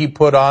admitted that he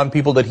put on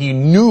people that he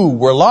knew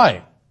were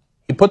lying.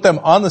 He put them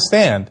on the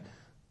stand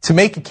to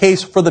make a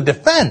case for the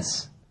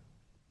defense.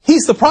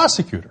 He's the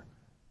prosecutor.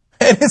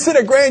 And it's in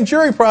a grand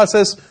jury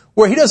process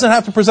where he doesn't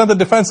have to present the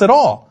defense at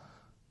all.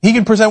 He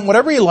can present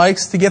whatever he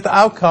likes to get the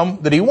outcome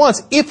that he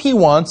wants, if he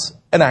wants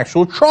an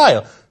actual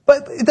trial.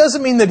 But it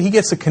doesn't mean that he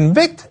gets to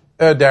convict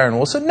Darren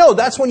Wilson. No,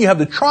 that's when you have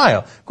the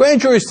trial.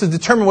 Grand jury is to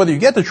determine whether you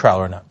get the trial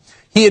or not.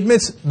 He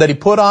admits that he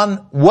put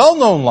on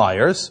well-known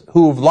liars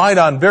who've lied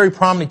on very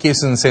prominent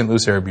cases in the St.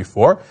 Louis area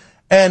before.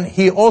 And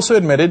he also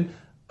admitted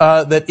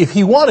that if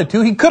he wanted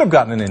to, he could have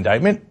gotten an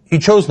indictment. He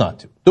chose not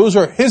to. Those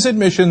are his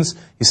admissions.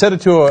 He said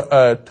it to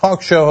a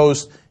talk show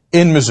host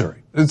in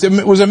Missouri.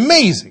 It was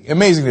amazing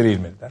that he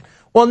admitted that.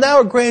 Well,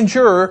 now a grand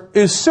juror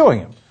is suing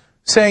him,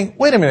 saying,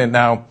 wait a minute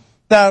now,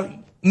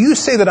 you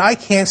say that I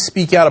can't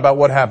speak out about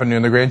what happened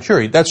in the grand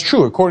jury. That's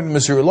true. According to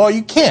Missouri law,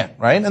 you can't,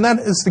 right? And that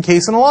is the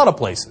case in a lot of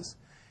places.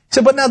 He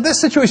said, but now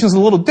this situation is a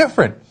little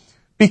different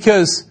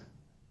because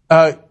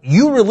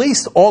you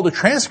released all the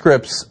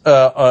transcripts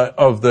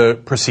of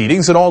the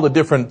proceedings and all the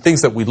different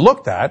things that we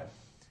looked at.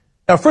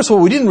 Now, first of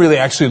all, we didn't really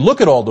actually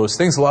look at all those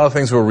things. A lot of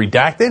things were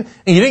redacted,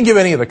 and you didn't give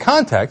any of the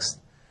context.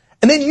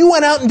 And then you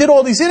went out and did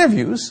all these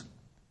interviews,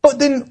 but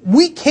then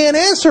we can't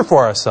answer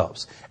for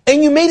ourselves.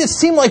 And you made it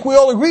seem like we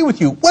all agree with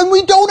you when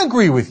we don't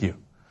agree with you.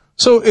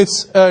 So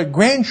it's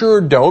grand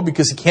juror Doe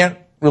because he can't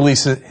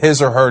release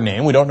his or her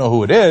name. We don't know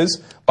who it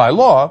is by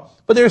law.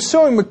 But they're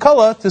suing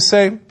McCullough to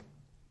say,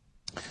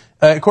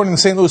 according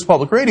to St. Louis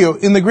Public Radio,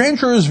 in the grand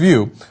juror's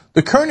view,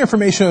 the current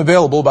information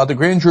available about the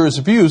grand juror's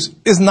views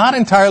is not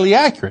entirely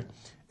accurate,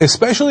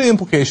 especially the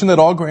implication that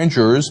all grand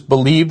jurors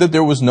believe that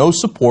there was no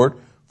support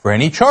for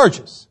any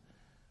charges.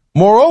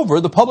 Moreover,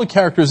 the public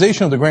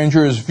characterization of the grand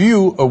juror's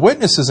view of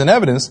witnesses and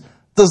evidence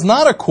does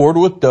not accord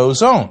with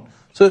Doe's own.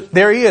 So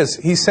there he is.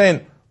 He's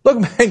saying, look,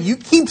 man, you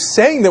keep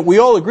saying that we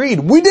all agreed.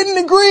 We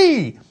didn't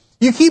agree.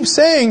 You keep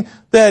saying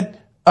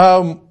that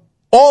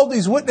all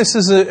these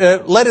witnesses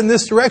led in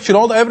this direction,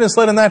 all the evidence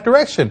led in that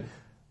direction.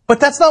 But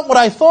that's not what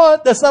I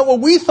thought. That's not what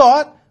we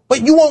thought.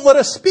 But you won't let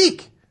us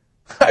speak.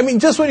 I mean,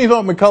 just when you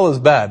thought McCullough's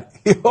bad,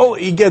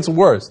 he gets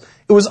worse.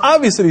 It was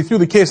obvious that he threw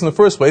the case in the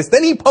first place.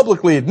 Then he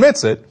publicly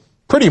admits it,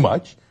 pretty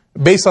much,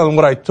 based on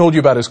what I told you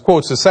about his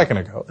quotes a second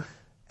ago.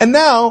 And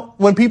now,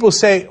 when people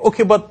say,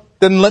 okay, but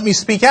then let me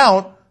speak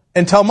out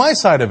and tell my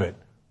side of it,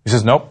 he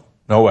says, nope,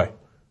 no way.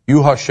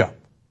 You hush up.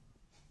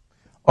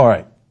 All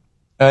right.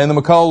 In the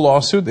McCullough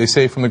lawsuit, they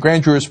say from the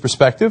grand juror's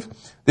perspective,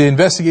 the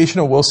investigation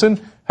of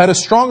Wilson had a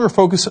stronger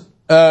focus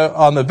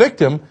on the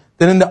victim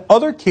than in the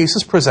other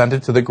cases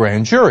presented to the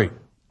grand jury.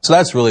 So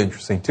that's really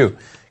interesting, too.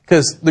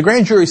 Because the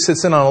grand jury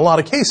sits in on a lot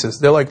of cases.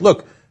 They're like,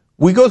 look,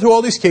 we go through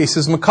all these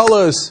cases.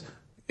 McCullough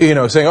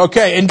saying,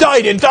 okay,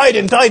 indict,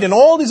 and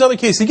all these other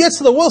cases. He gets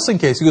to the Wilson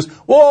case. He goes,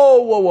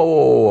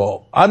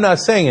 whoa. I'm not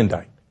saying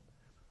indict.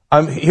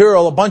 Here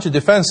are a bunch of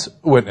defense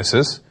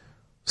witnesses,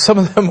 some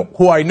of them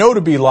who I know to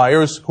be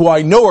liars, who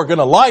I know are going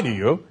to lie to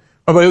you.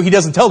 But he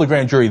doesn't tell the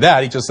grand jury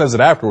that. He just says it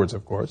afterwards,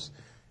 of course.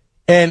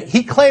 And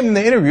he claimed in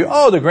the interview,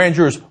 the grand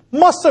jurors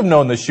must have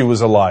known that she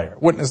was a liar.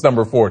 Witness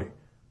number 40.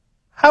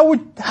 How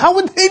would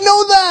they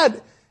know that?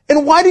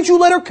 And why did you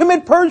let her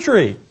commit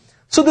perjury?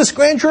 So this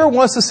grand juror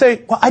wants to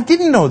say, well, I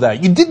didn't know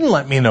that. You didn't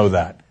let me know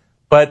that.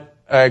 But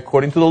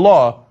according to the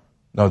law,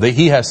 no,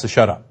 he has to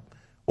shut up.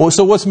 Well,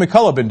 so what's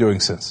McCullough been doing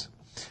since?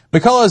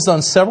 McCullough has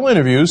done several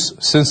interviews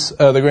since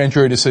the grand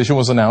jury decision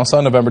was announced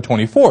on November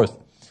 24th.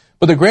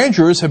 But the grand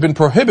jurors have been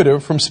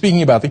prohibited from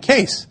speaking about the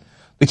case.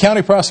 The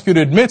county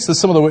prosecutor admits that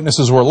some of the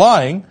witnesses were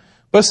lying,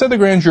 but said the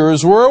grand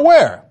jurors were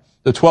aware.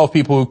 The 12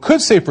 people who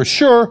could say for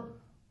sure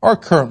are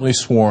currently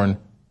sworn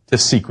to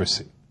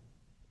secrecy.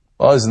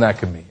 Well, isn't that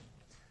convenient?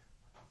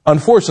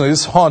 Unfortunately, this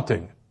is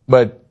haunting,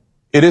 but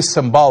it is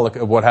symbolic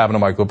of what happened to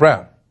Michael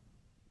Brown.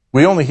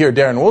 We only hear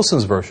Darren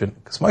Wilson's version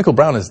because Michael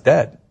Brown is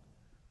dead.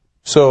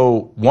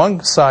 So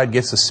one side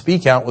gets to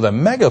speak out with a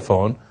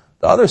megaphone,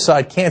 the other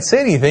side can't say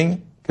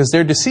anything because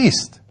they're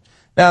deceased.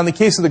 Now, in the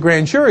case of the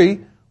grand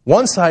jury,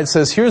 one side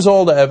says, here's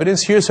all the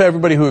evidence, here's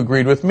everybody who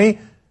agreed with me.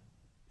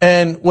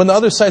 And when the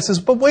other side says,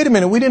 but wait a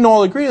minute, we didn't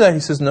all agree to that, he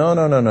says,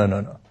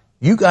 no.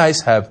 You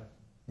guys have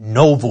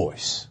no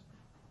voice.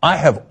 I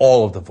have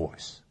all of the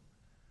voice.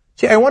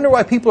 Gee, I wonder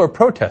why people are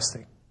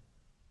protesting.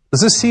 Does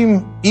this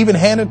seem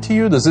even-handed to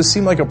you? Does this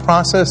seem like a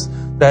process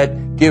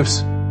that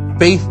gives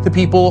faith to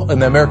people in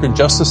the American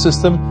justice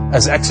system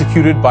as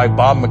executed by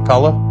Bob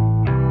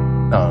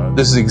McCullough? No,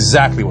 this is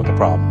exactly what the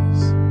problem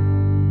is.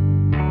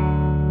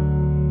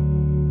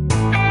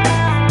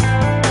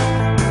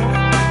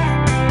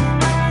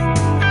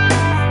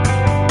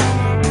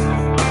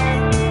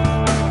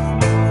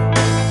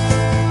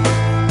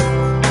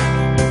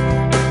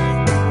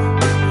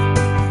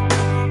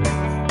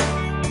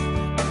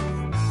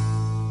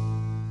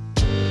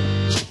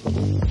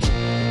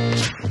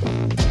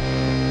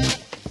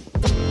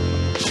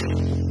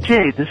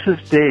 Hey, this is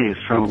Dave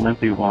from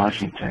Olympia,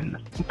 Washington.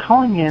 I'm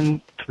calling in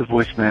to the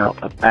voicemail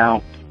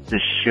about the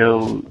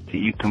show that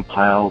you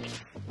compiled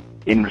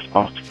in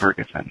response to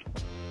Ferguson.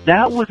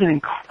 That was an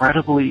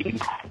incredibly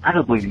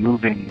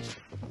moving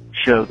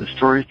show. The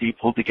stories that you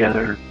pulled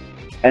together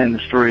and the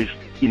stories,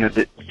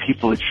 that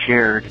people had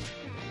shared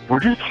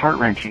were just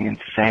heart-wrenching and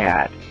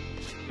sad,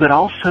 but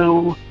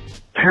also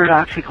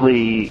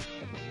paradoxically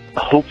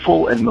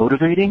hopeful and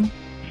motivating.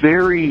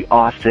 Very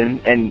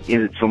often, and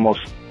it's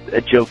almost a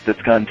joke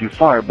that's gone too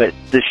far, but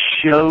the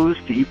shows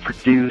that you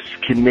produce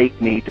can make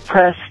me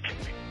depressed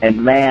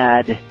and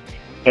mad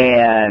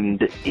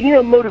and,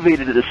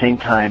 motivated at the same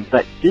time.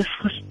 But this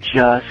was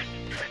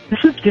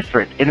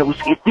different, and it was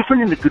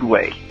different in a good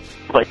way,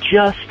 but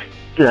just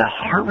the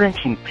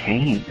heart-wrenching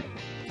pain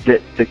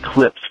that the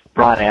clips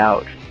brought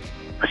out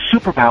was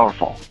super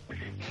powerful.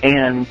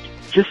 And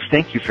just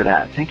thank you for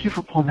that. Thank you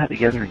for pulling that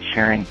together and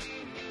sharing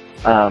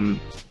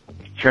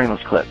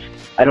those clips.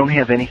 I don't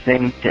have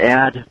anything to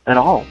add at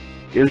all.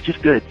 It was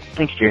just good.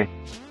 Thanks, Jay.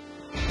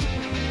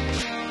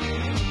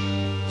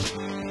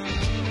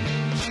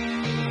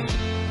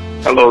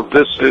 Hello,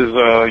 this is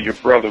your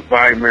brother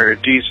Vi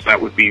Meredith.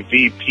 That would be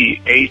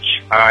VPHIAMERADIS,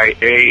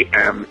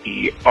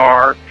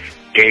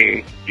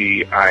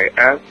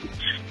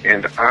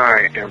 and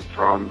I am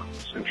from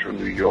Central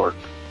New York.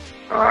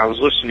 I was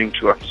listening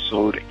to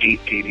episode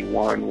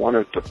 881, one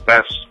of the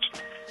best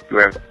you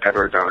have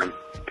ever done.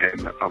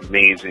 An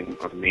amazing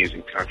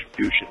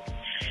contribution.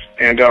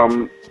 And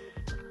a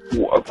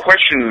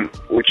question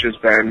which has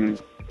been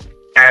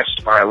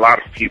asked by a lot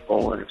of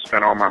people, and it's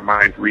been on my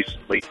mind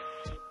recently,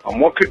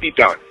 what could be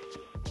done?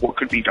 What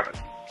could be done?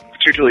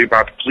 Particularly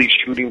about the police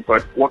shooting,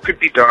 but what could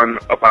be done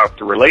about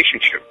the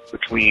relationship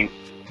between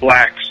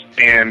blacks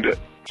and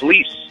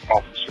police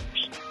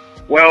officers?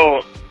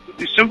 Well,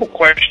 the simple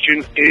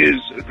question is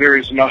there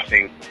is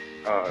nothing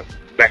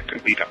that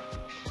could be done.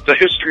 The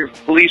history of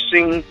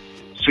policing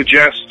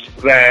suggests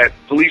that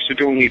police are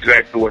doing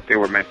exactly what they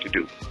were meant to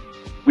do.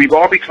 We've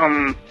all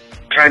become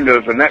kind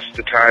of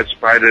anesthetized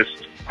by this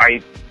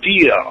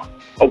idea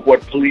of what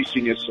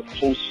policing is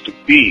supposed to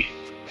be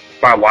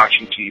by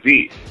watching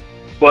TV.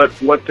 But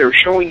what they're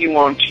showing you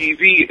on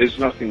TV is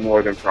nothing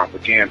more than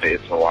propaganda.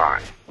 It's a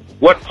lie.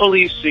 What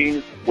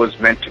policing was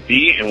meant to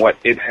be and what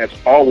it has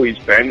always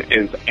been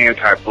is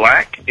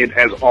anti-black. It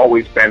has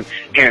always been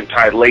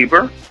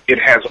anti-labor. It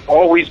has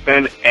always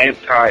been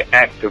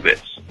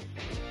anti-activist.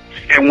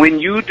 And when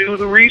you do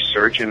the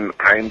research, and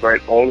I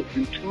invite all of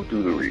you to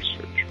do the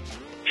research,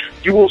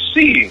 you will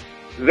see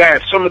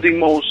that some of the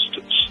most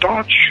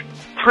staunch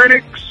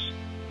critics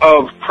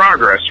of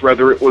progress,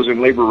 whether it was in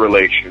labor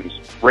relations,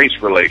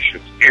 race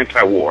relations,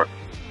 anti-war,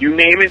 you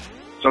name it,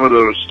 some of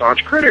those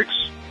staunch critics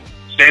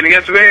standing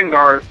at the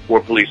vanguard were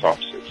police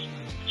officers.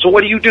 So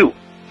what do?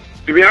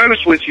 To be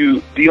honest with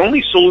you, the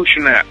only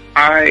solution that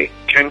I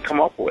can come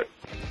up with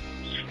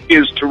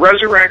is to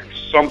resurrect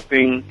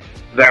something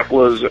that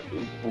was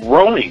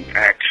growing,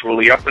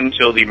 actually, up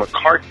until the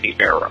McCarthy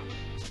era.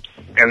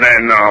 And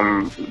then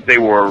they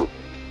were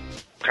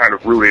kind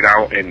of rooted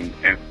out and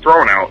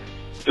thrown out.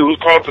 It was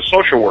called the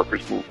social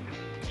workers movement.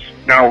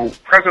 Now,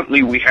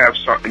 presently we have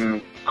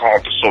something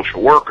called the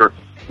social worker,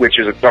 which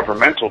is a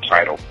governmental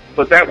title,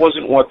 but that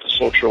wasn't what the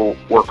social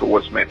worker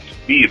was meant to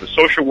be. The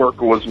social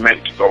worker was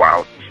meant to go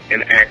out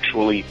and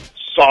actually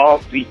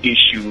solve the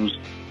issues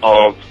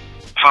of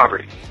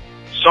poverty.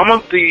 Some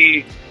of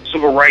the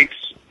civil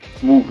rights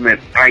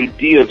movement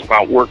ideas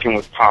about working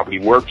with poverty,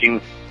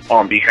 working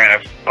on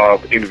behalf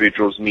of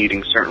individuals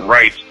needing certain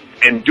rights,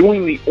 and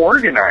doing the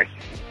organizing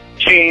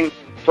came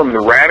from the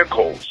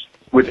radicals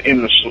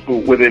within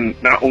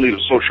not only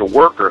the social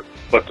worker,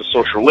 but the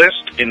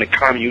socialist and the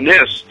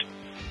communist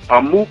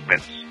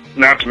movements.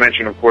 Not to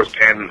mention, of course,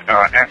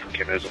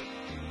 Pan-Africanism,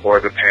 or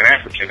the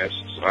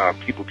Pan-Africanists.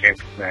 People came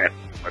from that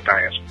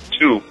diaspora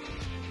too.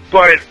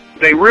 But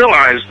they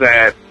realized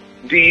that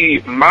the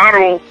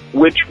model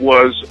which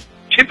was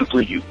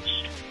typically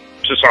used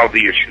to solve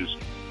the issues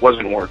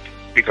wasn't working,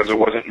 because it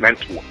wasn't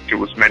meant to work. It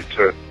was meant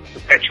to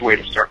perpetuate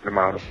a certain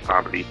amount of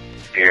poverty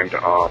and,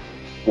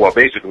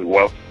 basically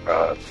wealth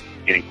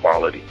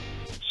inequality.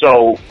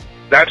 So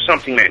that's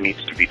something that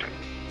needs to be done.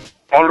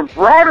 On a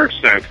broader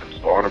sense,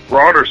 on a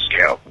broader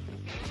scale,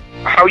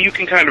 how you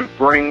can kind of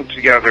bring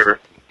together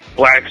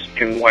blacks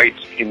and whites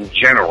in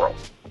general,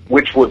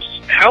 which would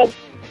help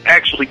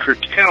actually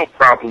curtail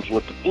problems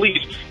with the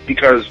police,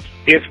 because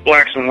if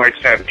blacks and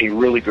whites have a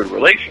really good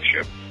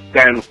relationship,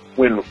 then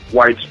when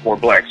whites or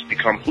blacks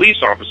become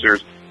police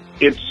officers,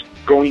 it's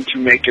going to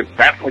make it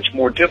that much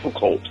more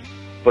difficult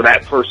for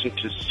that person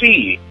to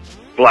see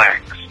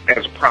blacks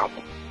as a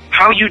problem.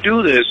 How you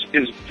do this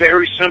is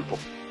very simple.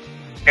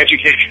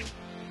 Education.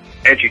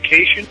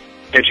 Education,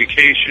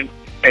 education,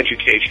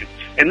 education.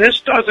 And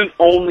this doesn't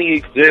only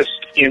exist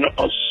in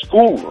a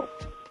schoolroom.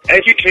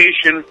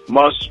 Education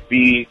must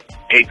be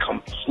a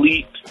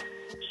complete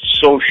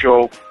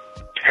social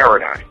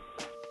paradigm.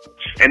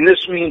 And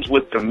this means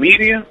with the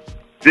media,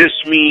 this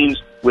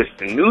means with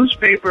the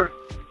newspaper,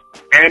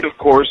 and of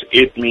course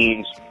it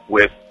means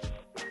with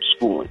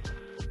schooling.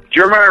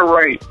 Jeremiah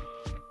Wright,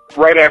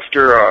 right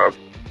after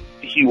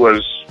he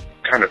was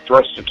kind of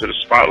thrust into the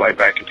spotlight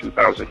back in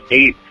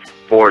 2008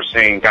 for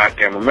saying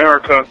 "Goddamn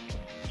America,"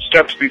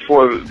 stepped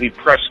before the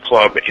press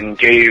club and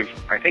gave,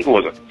 I think it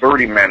was a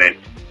 30-minute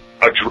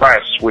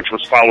address, which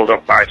was followed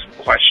up by some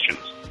questions.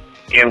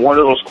 And one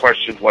of those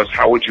questions was,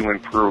 how would you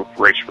improve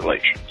race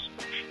relations?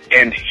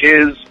 And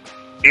his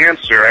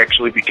answer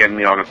actually began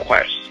me on a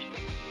quest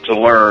to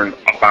learn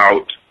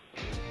about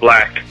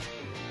black,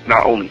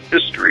 not only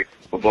history,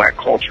 but black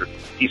culture.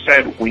 He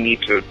said we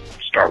need to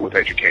start with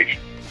education.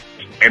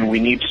 And we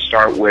need to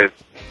start with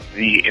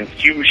the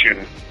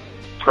infusion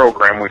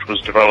program, which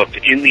was developed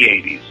in the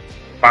 80s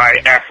by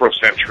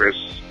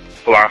Afrocentrists,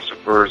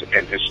 philosophers,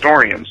 and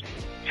historians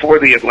for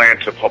the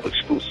Atlanta public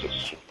school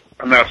system.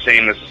 I'm not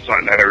saying this is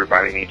something that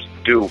everybody needs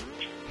to do,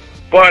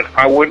 but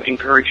I would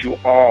encourage you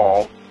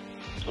all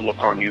to look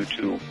on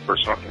YouTube for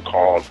something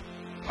called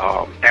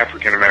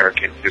African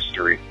American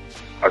History,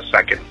 a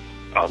second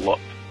look.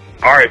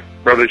 All right,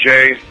 Brother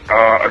Jay,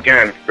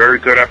 again, very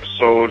good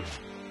episode.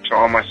 To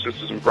all my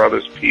sisters and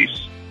brothers,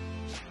 peace.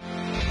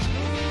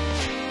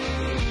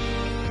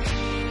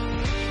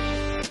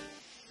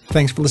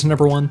 Thanks for listening,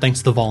 everyone. Thanks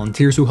to the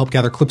volunteers who helped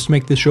gather clips to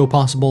make this show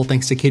possible.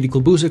 Thanks to Katie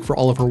Klobusik for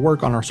all of her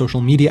work on our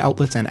social media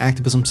outlets and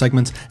activism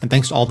segments. And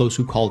thanks to all those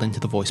who called into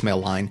the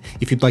voicemail line.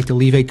 If you'd like to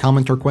leave a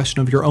comment or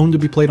question of your own to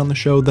be played on the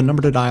show, the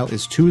number to dial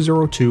is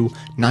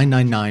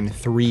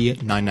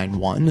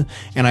 202-999-3991.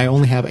 And I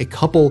only have a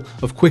couple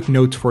of quick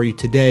notes for you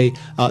today.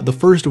 The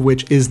first of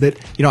which is that,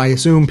 I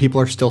assume people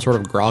are still sort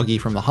of groggy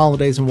from the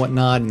holidays and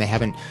whatnot, and they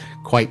haven't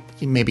quite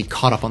maybe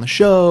caught up on the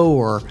show,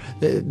 or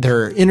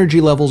their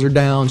energy levels are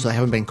down, so they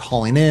haven't been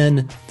calling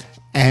in.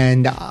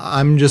 And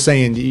I'm just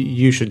saying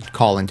you should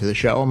call into the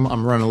show.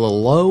 I'm running a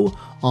little low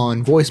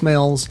on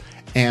voicemails,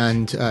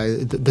 and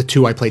the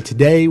two I played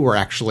today were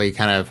actually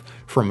kind of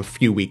from a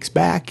few weeks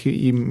back.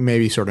 You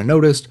maybe sort of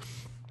noticed.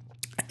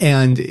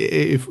 And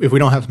if we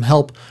don't have some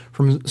help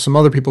from some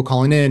other people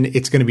calling in,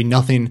 it's going to be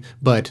nothing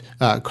but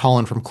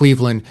Colin from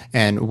Cleveland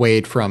and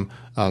Wade from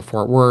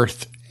Fort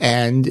Worth.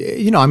 And,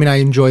 I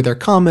enjoy their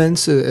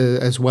comments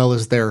as well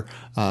as their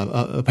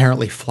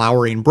apparently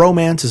flowering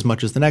bromance as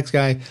much as the next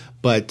guy.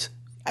 But,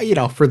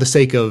 for the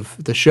sake of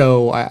the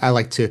show, I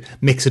like to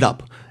mix it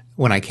up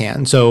when I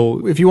can.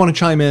 So if you want to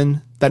chime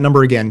in, that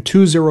number again,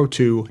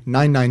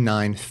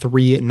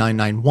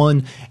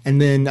 202-999-3991. And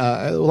then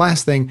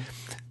last thing,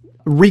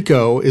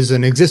 Rico is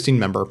an existing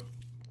member,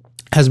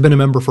 has been a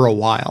member for a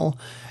while.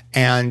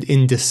 And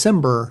in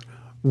December,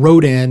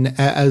 wrote in,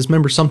 as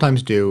members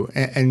sometimes do,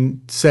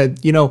 and said,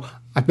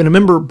 I've been a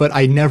member, but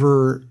I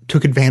never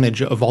took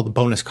advantage of all the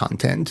bonus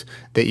content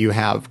that you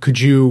have. Could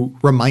you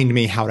remind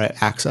me how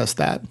to access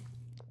that?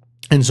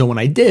 And so when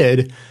I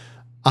did,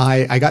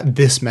 I got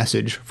this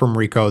message from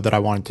Rico that I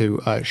wanted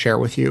to share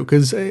with you,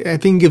 because I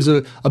think it gives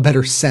a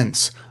better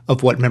sense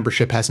of what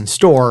membership has in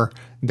store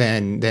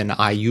than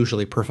I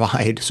usually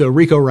provide. So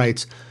Rico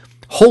writes,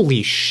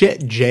 "Holy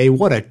shit, Jay,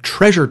 what a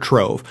treasure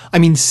trove. I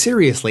mean,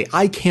 seriously,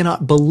 I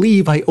cannot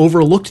believe I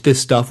overlooked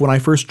this stuff when I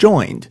first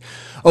joined.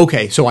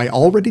 Okay, so I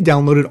already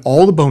downloaded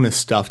all the bonus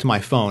stuff to my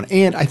phone,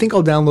 and I think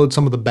I'll download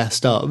some of the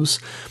best ofs.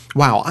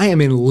 Wow, I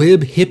am in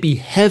lib hippie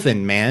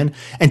heaven, man.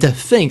 And to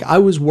think I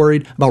was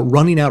worried about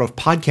running out of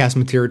podcast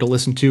material to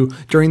listen to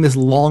during this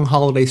long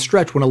holiday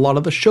stretch when a lot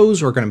of the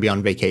shows are going to be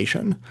on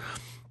vacation."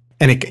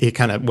 And it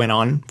kind of went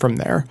on from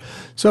there.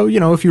 So,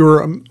 if you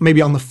were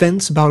maybe on the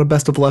fence about a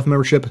Best of Left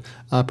membership,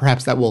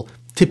 perhaps that will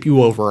tip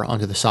you over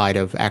onto the side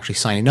of actually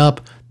signing up.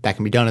 That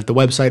can be done at the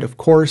website, of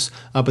course.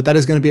 But that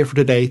is going to be it for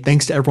today.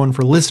 Thanks to everyone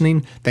for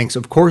listening. Thanks,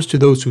 of course, to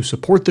those who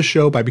support the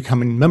show by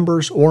becoming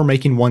members or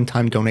making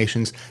one-time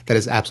donations. That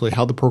is absolutely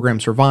how the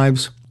program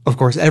survives. Of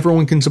course,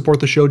 everyone can support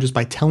the show just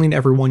by telling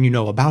everyone you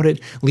know about it,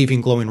 leaving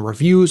glowing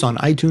reviews on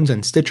iTunes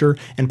and Stitcher,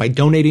 and by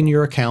donating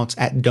your accounts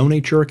at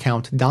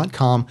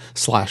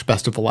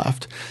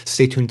donateyouraccount.com/bestoftheleft.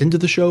 Stay tuned into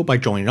the show by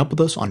joining up with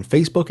us on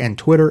Facebook and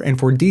Twitter, and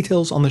for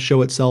details on the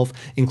show itself,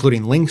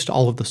 including links to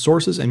all of the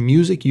sources and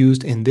music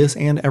used in this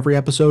and every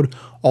episode,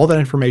 all that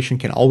information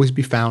can always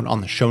be found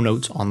on the show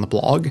notes on the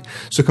blog.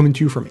 So coming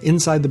to you from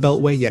inside the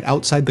Beltway, yet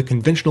outside the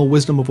conventional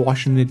wisdom of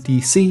Washington,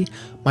 D.C.,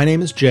 my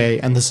name is Jay,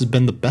 and this has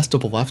been the Best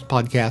of the Left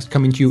podcast,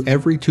 coming to you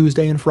every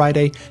Tuesday and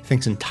Friday,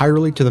 thanks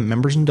entirely to the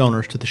members and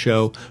donors to the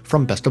show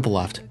from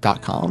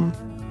bestoftheleft.com.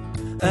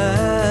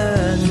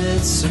 And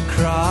it's a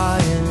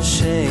crying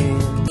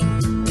shame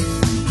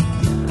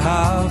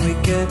how we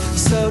get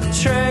so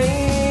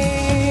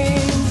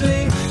trained.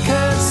 We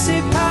can't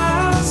see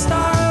past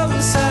our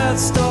own sad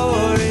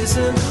stories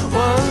and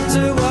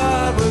wonder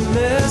what we're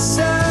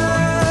missing.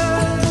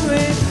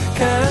 We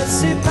can't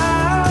see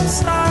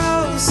past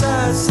our own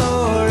sad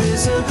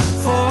stories and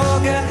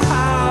forget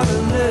how to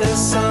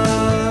listen.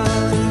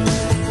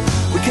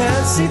 We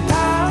can't see past